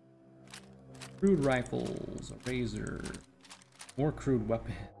 Crude rifles, a razor, more crude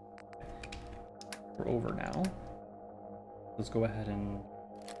weapon. We're over now. Let's go ahead and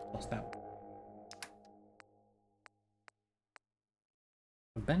bust that one.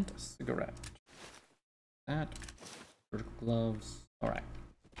 A bent cigarette. That. Surgical gloves. Alright.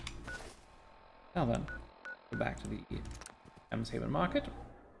 Now then, go back to the Haven Market,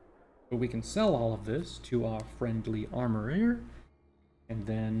 where we can sell all of this to our friendly armorer, and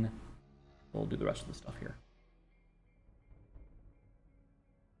then we'll do the rest of the stuff here.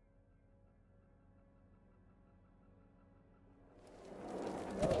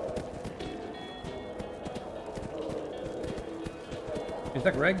 Is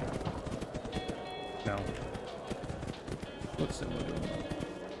that Greg? No. What's similar doing?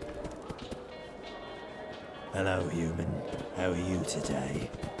 Hello, human. How are you today?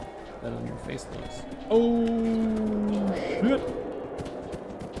 That on your face looks. Oh shit!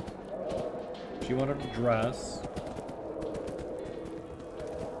 She wanted to dress.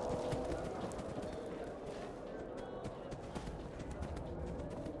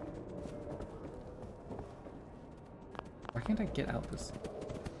 Why can't I get out this?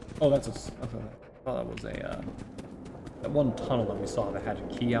 Oh, that's a. I thought that was a. That one tunnel that we saw that had a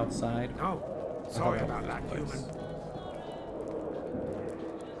key outside. Oh, sorry about that, human.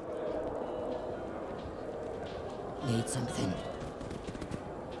 Need something?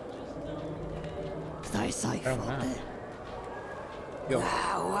 Stay safe Oh, out wow. there. Yo.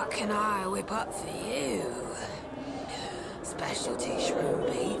 Wow, what can I whip up for you? Specialty shroom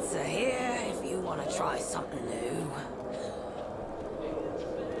pizza here if you want to try something new.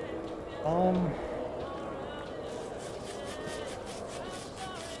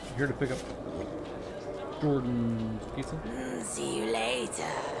 Here to pick up Jordan's pizza. See you later.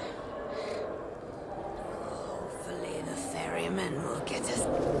 Hopefully the ferryman will get us.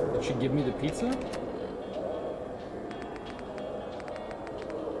 Did she give me the pizza?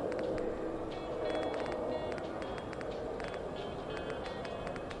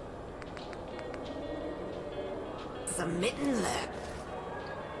 Some mitten there.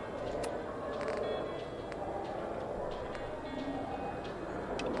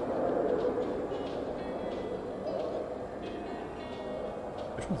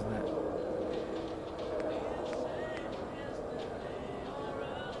 Which one's that?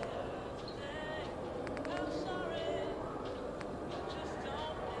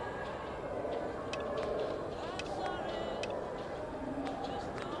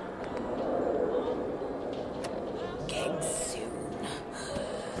 Eggs soon.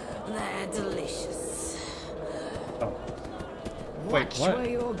 They're delicious. Oh. Wait, Watch what? where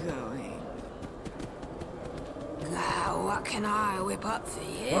you're going. Now, what can I whip up for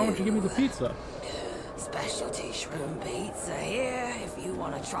you? Why don't you give me the pizza? Specialty shroom pizza here if you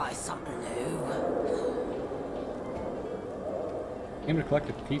want to try something new. Came to collect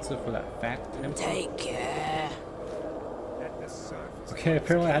a pizza for that fat temp. Take care. Okay,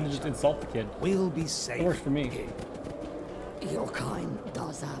 apparently I had to just insult the kid. We'll be safe. It works for me. Your kind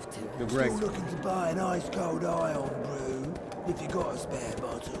does have to. Yo, Greg. Still looking to buy an ice cold ion brew, if you got a spare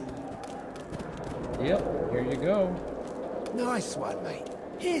bottle. Yep, here you go. Nice one, mate.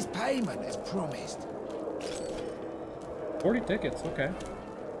 Here's payment as promised. 40 tickets, okay.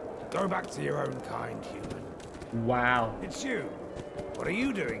 Go back to your own kind, human. Wow. It's you. What are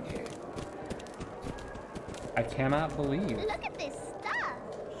you doing here? I cannot believe Look at this stuff.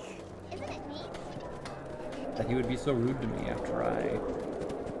 Isn't it neat? that he would be so rude to me after I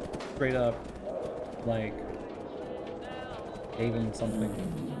straight up, like, gave him something.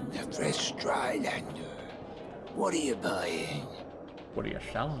 A fresh Strylander. What are you buying? What are you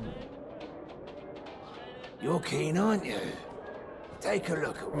selling? You're keen, aren't you? Take a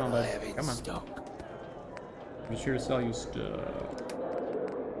look at Come on, what I bud. have in Come on. stock. I'm just here to sell you stuff.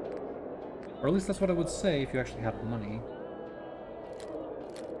 Or at least that's what I would say if you actually had the money.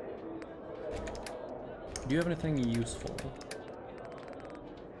 Do you have anything useful?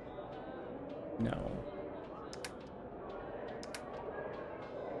 No.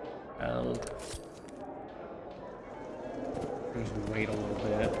 Well, just wait a little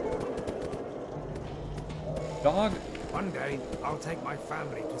bit. Dog? One day, I'll take my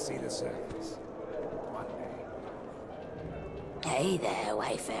family to see the circus. One day. Hey there,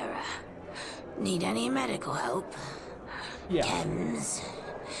 Wayfarer. Need any medical help? Yeah. Chems.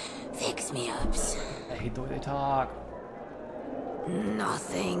 Fix me ups. I hate the way they talk.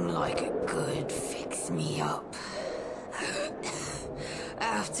 Nothing like a good fix me up.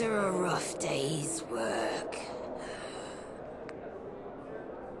 After a rough day's work.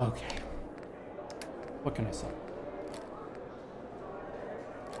 Okay. What can I say?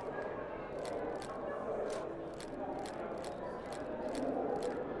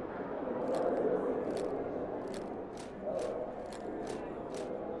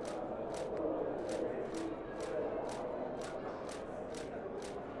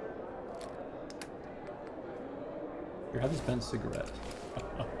 Here, have this Ben's cigarette.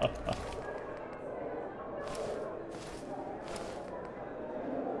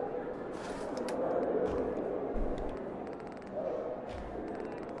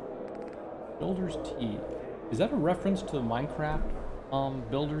 Builder's Tea. Is that a reference to Minecraft?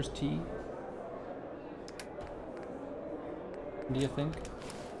 Builder's Tea? Do you think?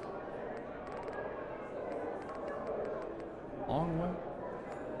 Long way?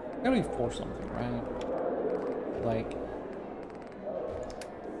 Gotta be for something, right? Like,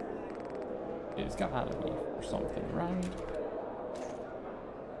 it's gotta be for something, right?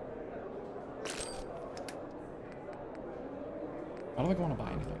 I don't think I want to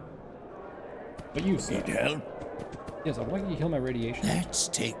buy anything. But you, sir. Need help? Yes, I'd like you to heal my radiation. Let's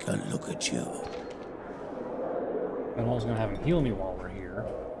take a look at you. I'm also gonna have him heal me while we're here,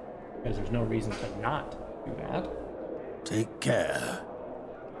 because there's no reason to not do that. Take care.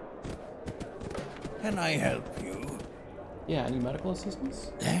 Can I help you? Yeah, any medical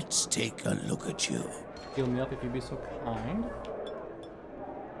assistance? Let's take a look at you. Heal me up if you'd be so kind.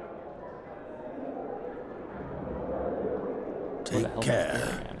 Where the hell Take is care. the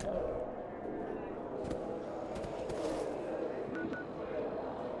man at?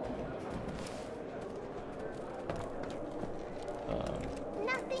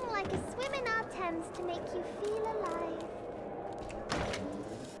 Nothing like a swim in our Thames to make you feel alive.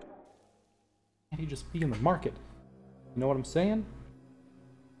 Can't he just be in the market? You know what I'm saying?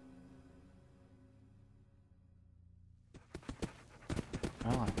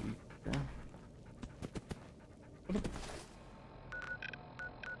 I like to be here.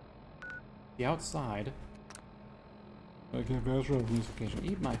 The outside. I can vouch on this occasion.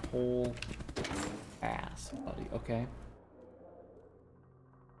 Eat my whole ass, buddy. Okay.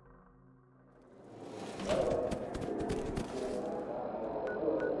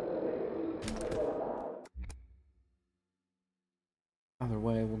 Either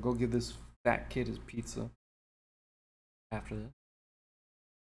way, we'll go give this fat kid his pizza after this.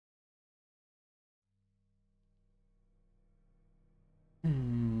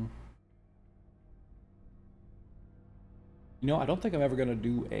 You know, I don't think I'm ever gonna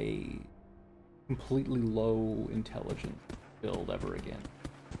do a completely low intelligence build ever again.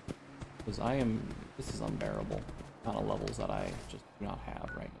 Because this is unbearable. Kind of levels that I just do not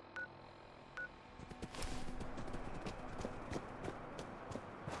have right now.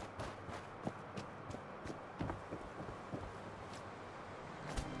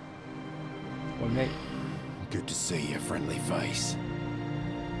 Well, mate. Good to see your friendly face.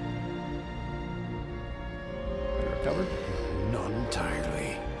 Are you recovered? Not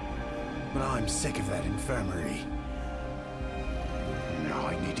entirely. But I'm sick of that infirmary. Now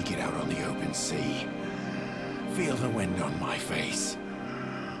I need to get out on the open sea. Feel the wind on my face.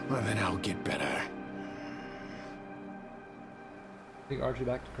 Well, then I'll get better. Take Archie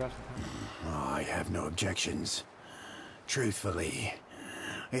back to crash the town. I have no objections. Truthfully,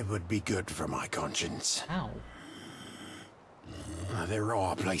 it would be good for my conscience. How? There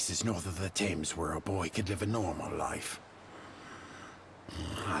are places north of the Thames where a boy could live a normal life.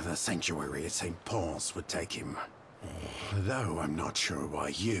 The sanctuary at St. Paul's would take him. Though I'm not sure why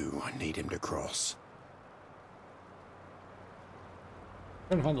you need him to cross.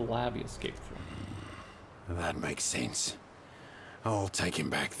 I'm trying to find the lab he escaped from. That makes sense. I'll take him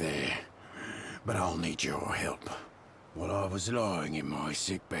back there. But I'll need your help. While I was lying in my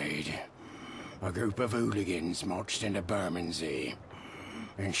sickbed, a group of hooligans marched into Bermondsey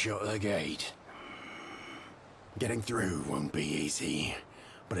and shut the gate. Getting through won't be easy,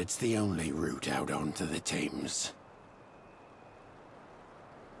 but it's the only route out onto the Thames.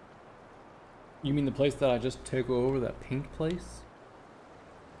 You mean the place that I just took over, that pink place?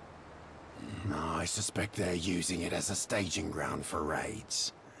 I suspect they're using it as a staging ground for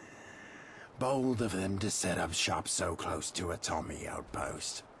raids. Bold of them to set up shop so close to a Tommy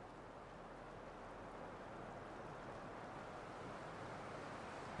outpost.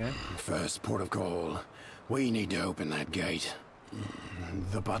 Okay. First port of call, we need to open that gate.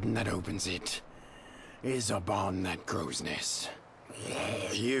 The button that opens it is upon that crow's nest.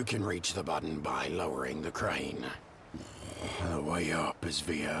 You can reach the button by lowering the crane. The way up is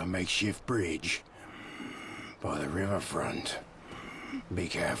via a makeshift bridge by the riverfront. Be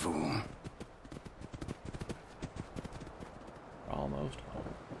careful. Almost home.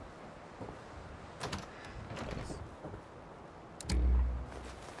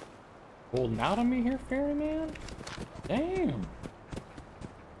 Holding out on me here, ferryman? Damn.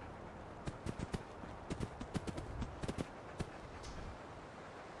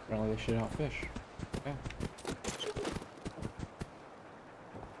 Apparently they shit out fish. Okay.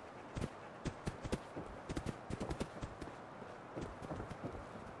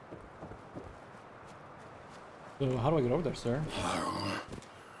 So how do I get over there, sir? Oh,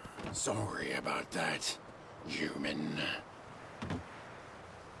 sorry about that, human.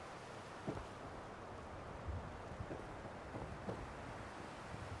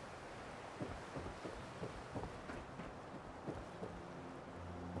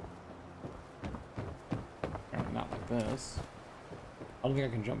 Apparently not like this. I don't think I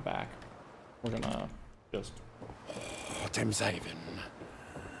can jump back. We're gonna just... Thameshaven.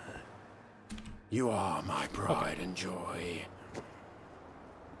 You are my pride and joy.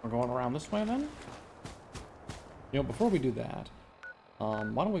 We're going around this way then? You know, before we do that, why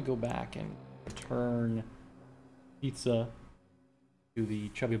don't we go back and return pizza to the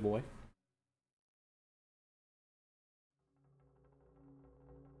chubby boy.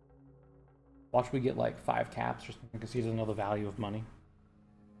 Watch we get like 5 caps or something because he doesn't know the value of money.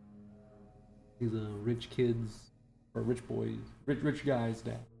 These rich kids, or rich boys, rich guys,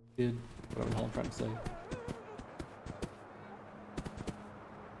 dad, kid, whatever the hell I'm trying to say.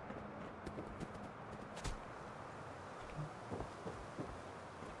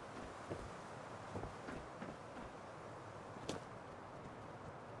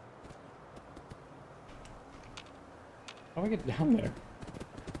 How do I get down there?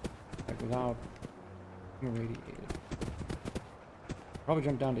 Like without being irradiated. Probably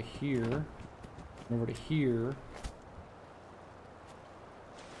jump down to here. And over to here.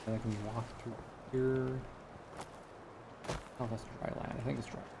 And I can walk through here. Oh, that's dry land. I think it's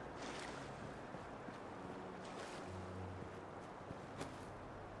dry.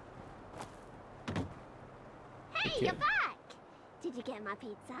 Hey, you're back! Did you get my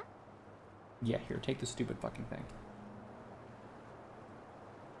pizza? Yeah, here, take this stupid fucking thing.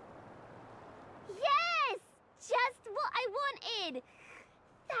 Yes! Just what I wanted!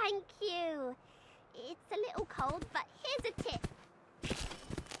 Thank you. It's a little cold, but here's a tip.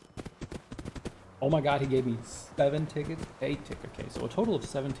 Oh my god, he gave me 7 tickets? 8 tickets. Okay, so a total of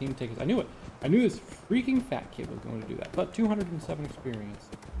 17 tickets. I knew it. I knew this freaking fat kid was going to do that. But 207 experience.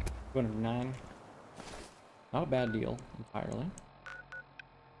 209. Not a bad deal, entirely.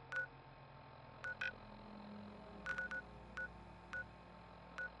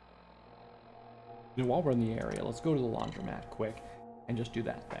 You know, while we're in the area, let's go to the laundromat quick and just do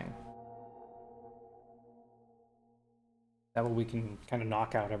that thing. That way we can kind of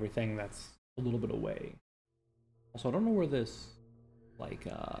knock out everything that's a little bit away. Also, I don't know where this, like,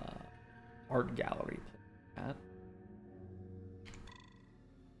 art gallery is at.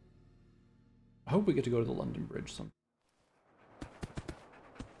 I hope we get to go to the London Bridge sometime.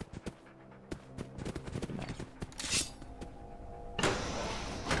 Nice.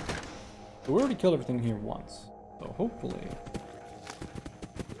 So we already killed everything here once, so hopefully it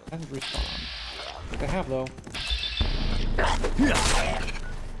hasn't respawned. Like they have though.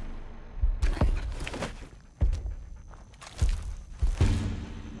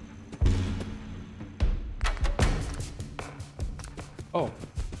 Oh,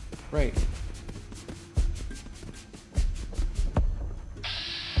 great.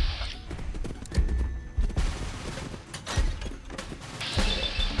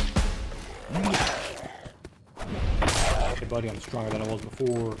 Hey buddy, I'm stronger than I was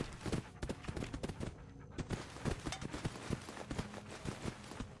before.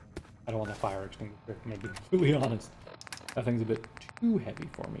 I don't want that fire extinguisher, to be completely honest. That thing's a bit too heavy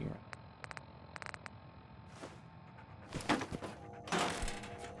for me right now.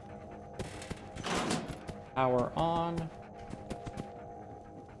 Power on.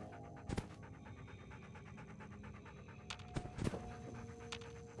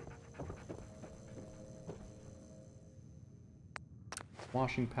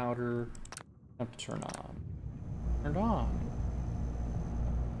 Washing powder. Have to turn on. Turned on.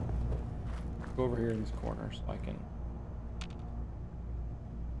 Go over here in this corner so I can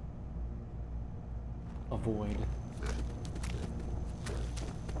avoid.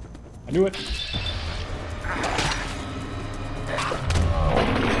 I knew it.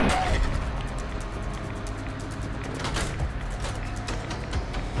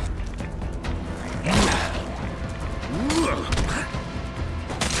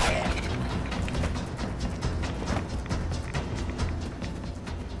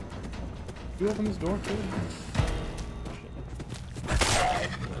 You open this door too?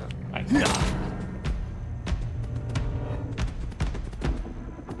 Nice.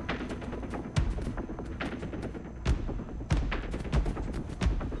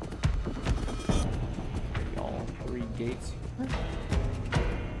 All 3 gates.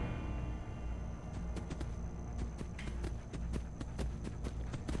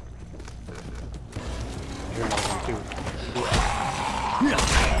 Here, another one too.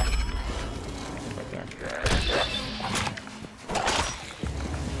 Right there.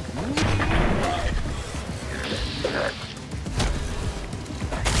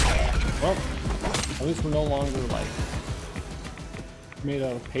 Well, at least we're no longer like made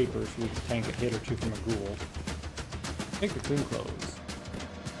out of paper, so we can tank a hit or two from a ghoul. Take the clean clothes.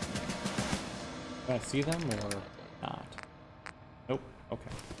 Can I see them or not? Nope. Okay.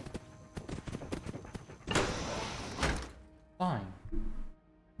 Fine.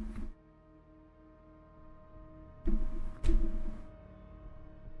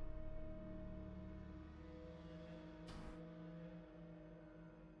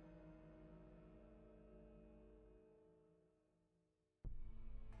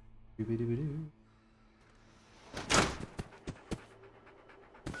 Doo-ba-doo-ba-doo.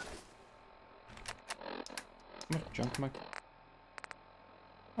 How much junk am I?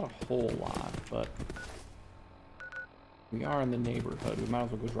 Not a whole lot, but we are in the neighborhood. We might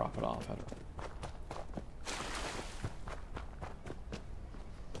as well go drop it off at her.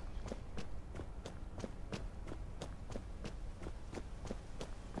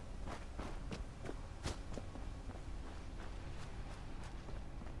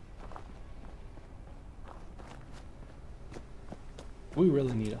 We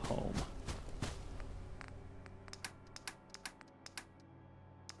really need a home.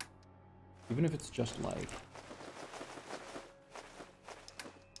 Even if it's just like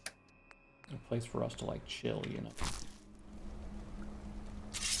a place for us to like chill, you know.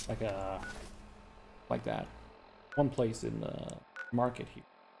 Like that. One place in the market here.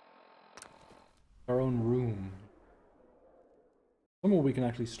 Our own room. Somewhere we can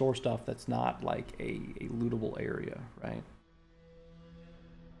actually store stuff that's not like a lootable area, right?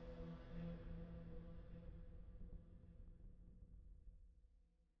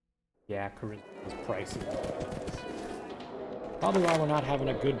 Yeah, charisma is pricey. Probably why we're not having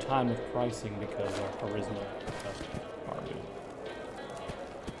a good time with pricing, because our charisma is just garbage.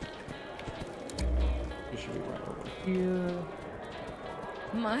 It should be right over here.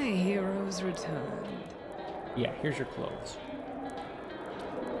 My heroes returned. Yeah, here's your clothes.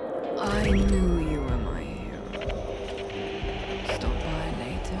 I knew you were my hero. Stop by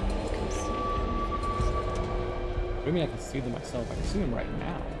later, you can see them. I mean, I can see them myself. I can see them right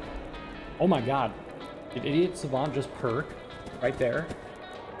now. Oh my god. Did Idiot Savant just perk? Right there.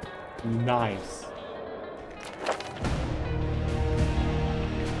 Nice. Okay.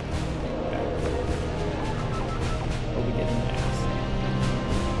 Oh, we get an ass.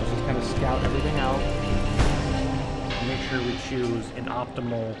 Let's just kind of scout everything out. And make sure we choose an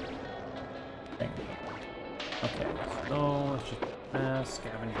optimal thing. Okay, so let's just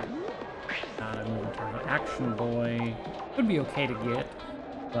scavenger. Action Boy would be okay to get.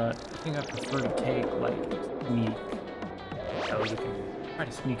 But I think I prefer to take, like, sneak. So we can try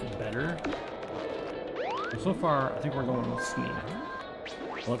to sneak it better. And so far, I think we're going with sneak.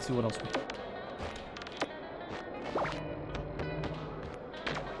 So let's see what else we have.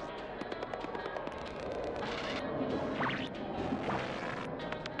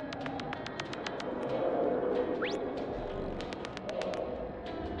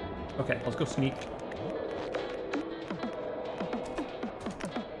 Okay, let's go sneak.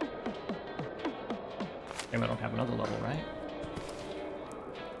 Damn, I don't have another level, right?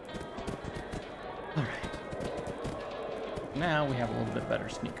 Alright. Now we have a little bit better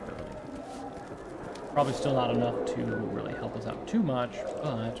sneak ability. Probably still not enough to really help us out too much,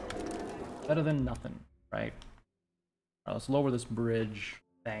 but better than nothing, right? Alright, let's lower this bridge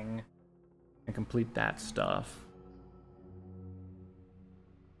thing and complete that stuff.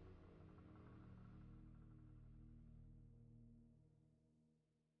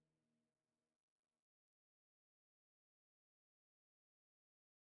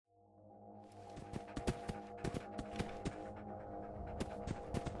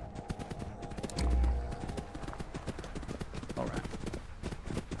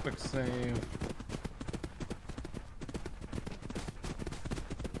 Quick save.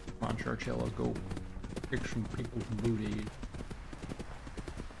 Come on, Churchill, let's go kick some people's booty.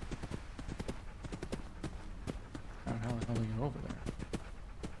 How the hell do we get over there?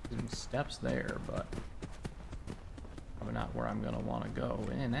 There's some steps there, but probably not where I'm gonna want to go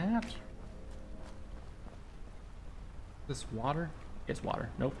in at. This water? It's water.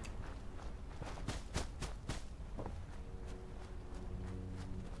 Nope.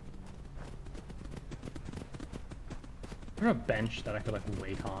 Is there a bench that I could like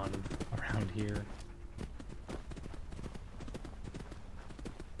wait on around here?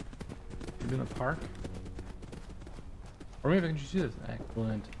 In the park? Or maybe I can just do this.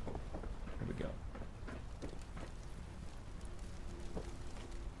 Excellent. Here we go.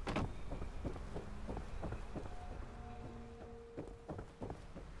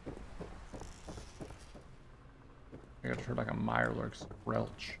 I gotta try like a Mirelurk's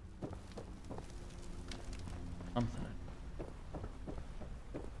Relch. Something.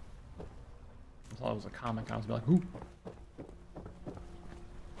 I thought it was a comic. I was like, who?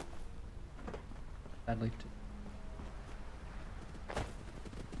 Bad leap.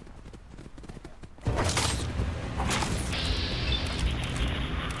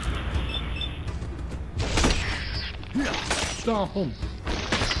 Stomp him.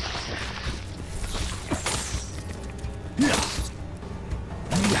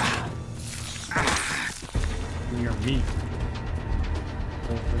 Your meat.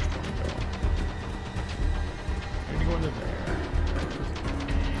 Oh, first one to go. I'm gonna go into there.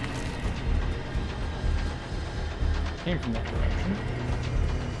 Came from that direction.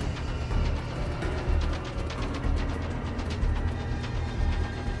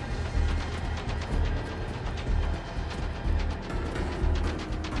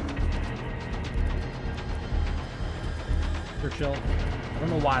 Chill. I don't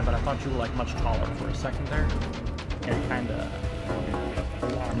know why, but I thought you were like much taller for a second there. It kind of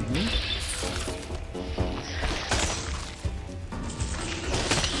alarmed me.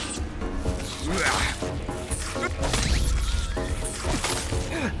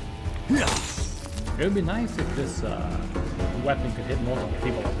 It would be nice if this weapon could hit multiple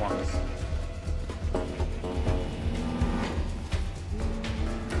people at once.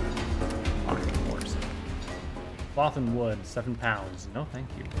 Cloth and wood, 7 pounds. No, thank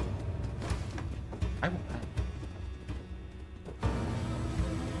you. I will pass.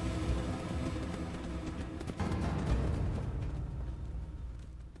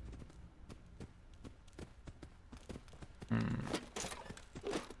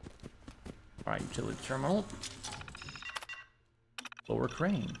 Alright, utility terminal. Lower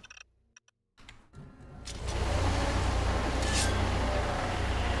crane.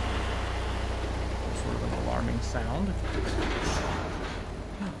 Sort of an alarming sound.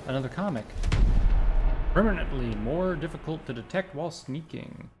 Another comic. Permanently more difficult to detect while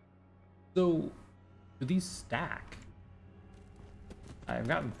sneaking. So, do these stack? I've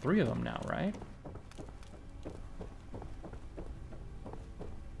gotten 3 of them now, right?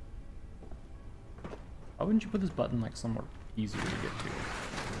 Why wouldn't you put this button like somewhere easier to get to?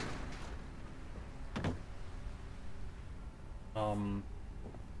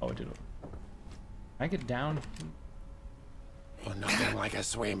 Oh, it did. Can I get down? Well, nothing like a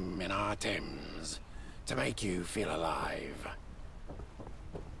swim in our Thames to make you feel alive.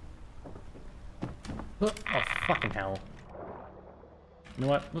 Oh, fucking hell. You know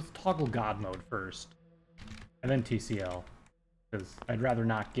what? Let's toggle God mode first. And then TCL. Because I'd rather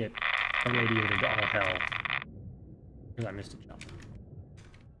not get irradiated to all hell. Because I missed a jump.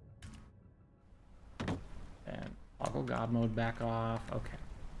 And toggle God mode back off. Okay.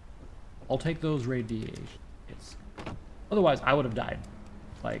 I'll take those radiation hits. Otherwise, I would have died.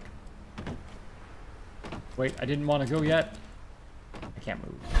 Like... Wait, I didn't want to go yet. I can't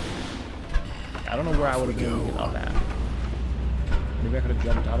move. I don't know where I would have been able to get up at. Maybe I could have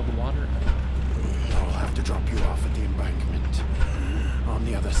jumped out of the water. I'll have to drop you off at the embankment. On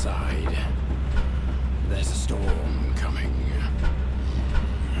the other side. There's a storm coming.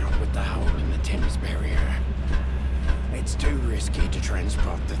 With the hole in the Thames barrier. It's too risky to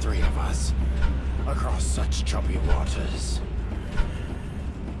transport the 3 of us across such choppy waters.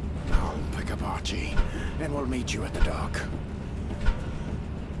 I'll pick up Archie, and we'll meet you at the dock.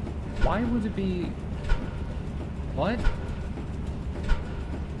 Why would it be... What?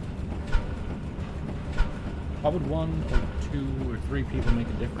 Why would 1 or 2 or 3 people make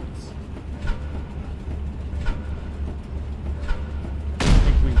a difference? I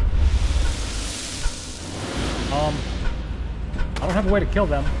think we... I don't have a way to kill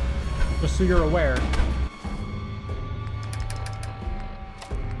them, just so you're aware.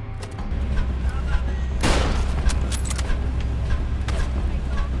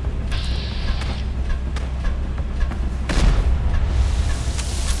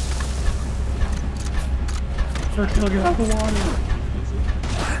 Start killing it out of the water.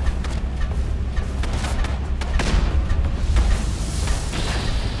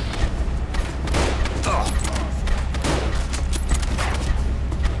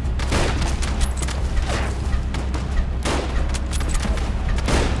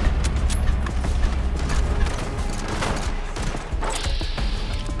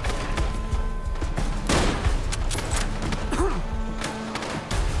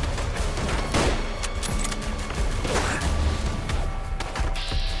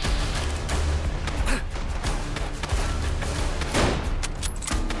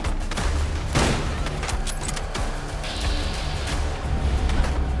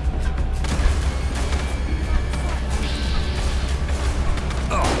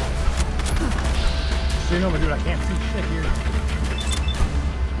 So you know, dude, I can't see shit here.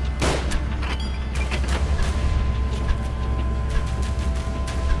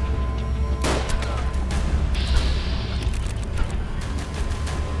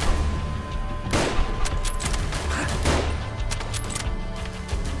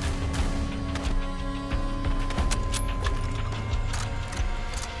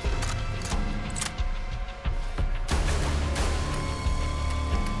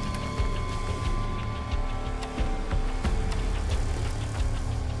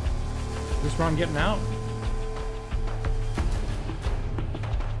 Is this where I'm getting out?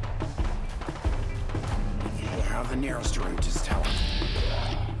 Yeah, the nearest route is tele.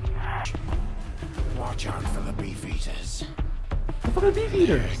 Watch out for the beef eaters. The fucking beef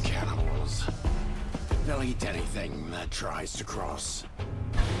eaters! Cannibals. They'll eat anything that tries to cross.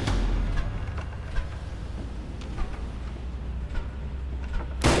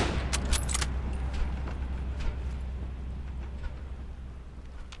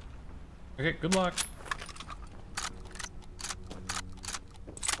 Okay, good luck.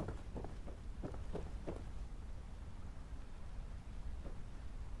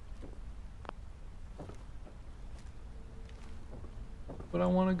 But I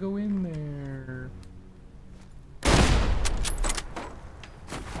want to go in there.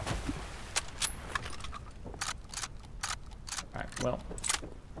 Alright, well.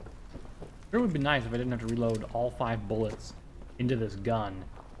 It would be nice if I didn't have to reload all 5 bullets into this gun,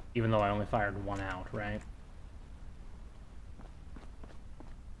 even though I only fired 1 out, right?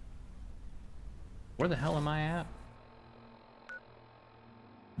 Where the hell am I at?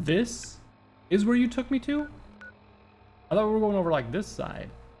 This is where you took me to? I thought we were going over like this side.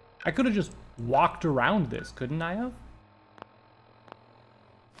 I could have just walked around this, couldn't I have?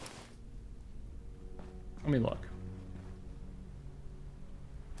 Let me look.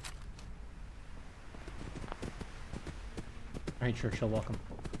 Alright, Churchill, welcome.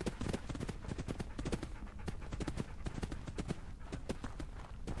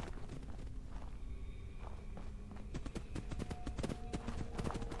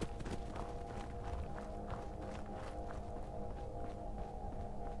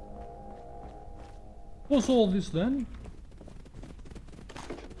 What's all this then?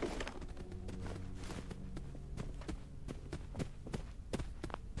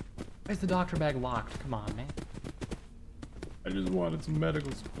 Why is the doctor bag locked? Come on, man. I just wanted some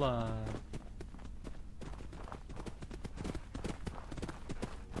medical supplies.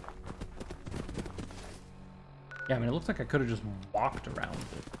 Yeah, I mean, it looks like I could have just walked around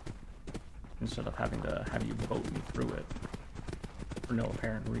it instead of having to have you boat me through it for no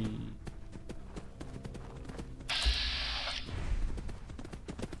apparent reason.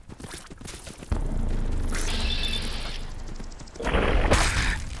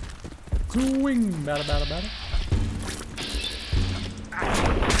 Swing, bada bada bada.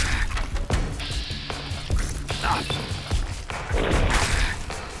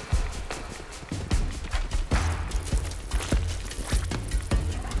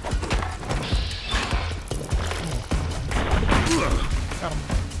 Got him.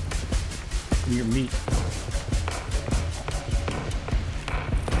 Give me your meat.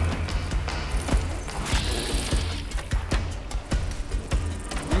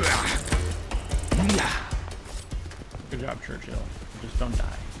 Good job, Churchill. Just don't die.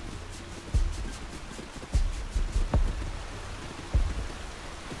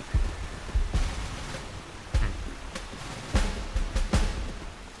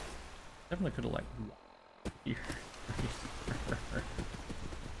 Definitely could have like here.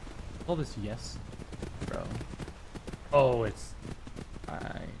 All this yes, bro. Oh, it's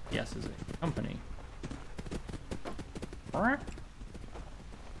yes is a company. Alright.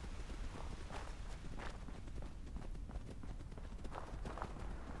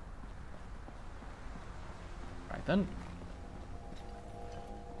 Right then.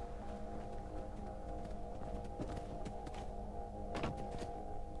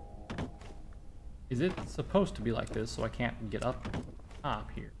 Is it supposed to be like this so I can't get up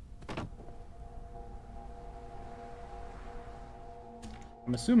top here?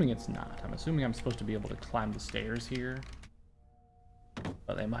 I'm assuming it's not. I'm assuming I'm supposed to be able to climb the stairs here.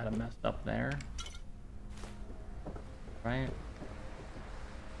 But they might have messed up there. Right?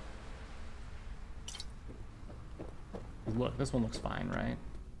 Look, this one looks fine, right?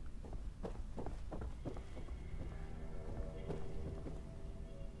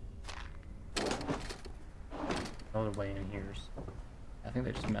 Another way in here. I think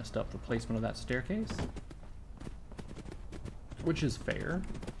they just messed up the placement of that staircase. Which is fair.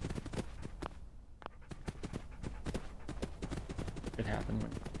 It happened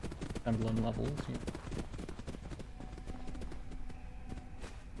when assembling levels, you know.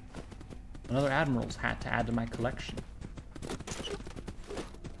 Another Admiral's hat to add to my collection.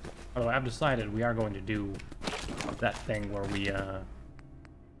 Although I've decided we are going to do that thing where we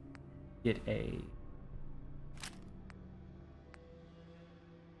get a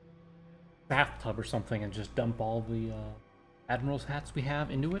bathtub or something and just dump all the Admiral's hats we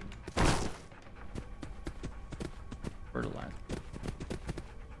have into it. Fertilize.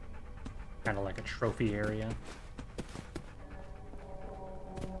 Kind of like a trophy area.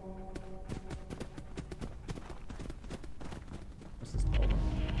 What's this called?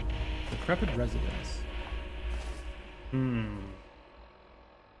 Decrepit residence. Our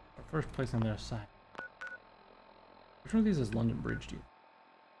first place on their side. Which one of these is London Bridge, do you?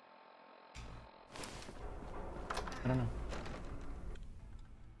 I don't know.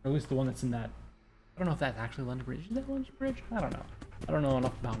 Or at least the one that's in that. I don't know if that's actually London Bridge. Is that London Bridge? I don't know. I don't know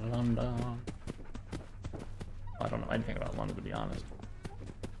enough about London. Well, I don't know anything about London, to be honest.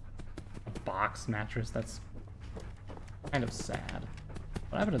 A box mattress? That's kind of sad.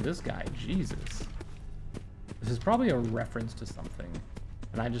 What happened to this guy? Jesus. This is probably a reference to something,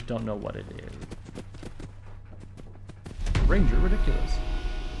 and I just don't know what it is. Ranger, ridiculous.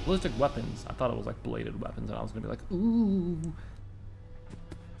 Ballistic weapons. I thought it was like bladed weapons, and I was gonna be like, ooh.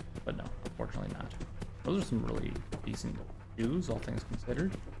 But no, unfortunately not. Those are some really decent shoes, all things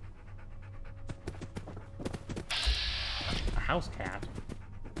considered. A house cat.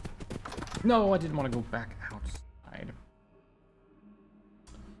 No, I didn't want to go back outside.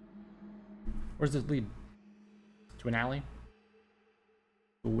 Where does this lead? To an alley?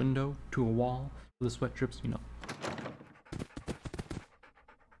 To a window? To a wall? Where the sweat drips, you know.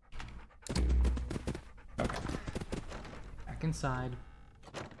 Okay. Back inside.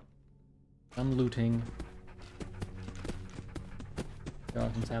 Done looting.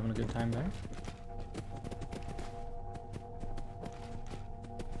 Jonathan's having a good time there.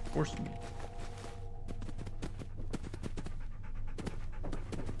 Force me.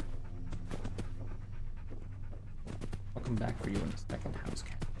 I'll come back for you in a second, house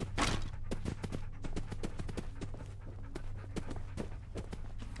cat.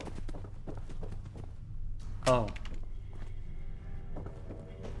 Oh.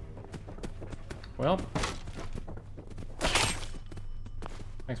 Well.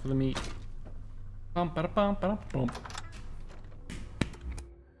 Thanks for the meat. Bum, ba, bum, ba, bum.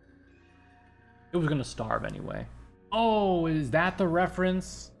 It was gonna starve anyway. Oh, is that the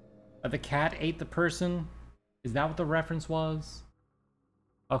reference? That the cat ate the person? Is that what the reference was?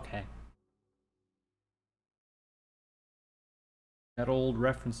 Okay. That old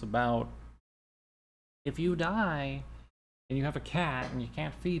reference about if you die and you have a cat and you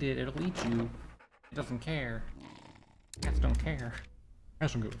can't feed it, it'll eat you. It doesn't care. Cats don't care.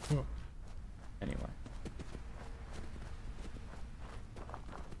 Cats don't give a fuck. Anyway.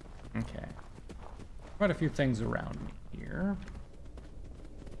 Okay. Quite a few things around me here.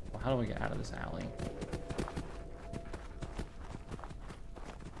 Well, how do we get out of this alley?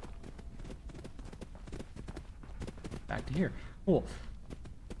 Back to here. Cool.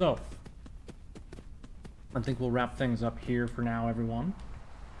 So, I think we'll wrap things up here for now, everyone.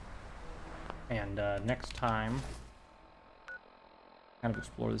 And next time, kind of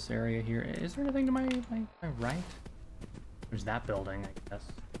explore this area here. Is there anything to my right? There's that building, I guess.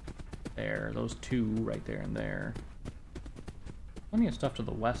 There, those two right there and there. Plenty of stuff to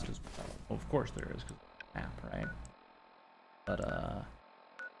the west as well. Well, of course there is, because of the map, right? But,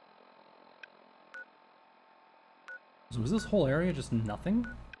 so was this whole area just nothing?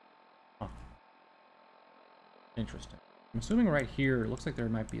 Huh. Interesting. I'm assuming right here, it looks like there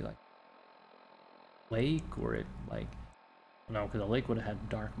might be, like, lake, or it, like, no, because the lake would have had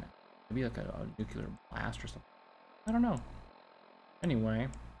dark map. Maybe like a nuclear blast or something. I don't know. Anyway.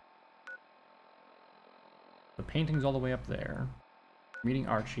 The painting's all the way up there. Meeting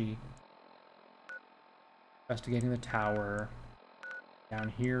Archie. Investigating the tower. Down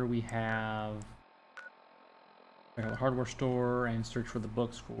here we have check out the hardware store and search for the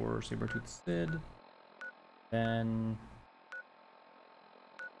books for Sabertooth Sid. Then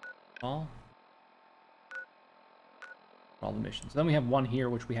all the missions. Then we have one here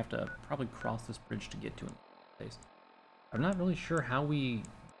which we have to probably cross this bridge to get to in place. I'm not really sure how we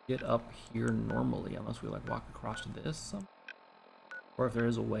get up here normally unless we like walk across to this, or if there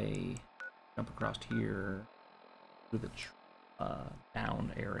is a way to jump across here through the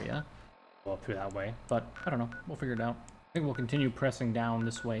down area. Go up through that way, but I don't know. We'll figure it out. I think we'll continue pressing down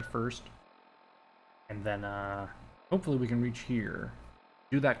this way first, and then hopefully we can reach here,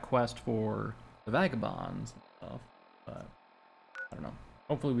 do that quest for the vagabonds and stuff. But I don't know.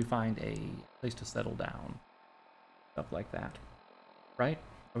 Hopefully we find a place to settle down. Stuff like that. Right?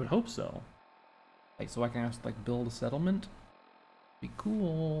 I would hope so. Like, so I can actually like build a settlement. Be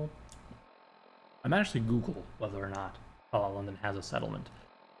cool. I might actually Google whether or not Fallout London has a settlement.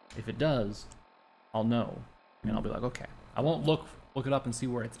 If it does, I'll know, and I'll be like, okay. I won't look it up and see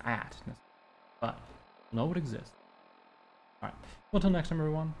where it's at, but I'll know it exists. All right. Well, until next time,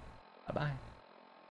 everyone. Bye bye.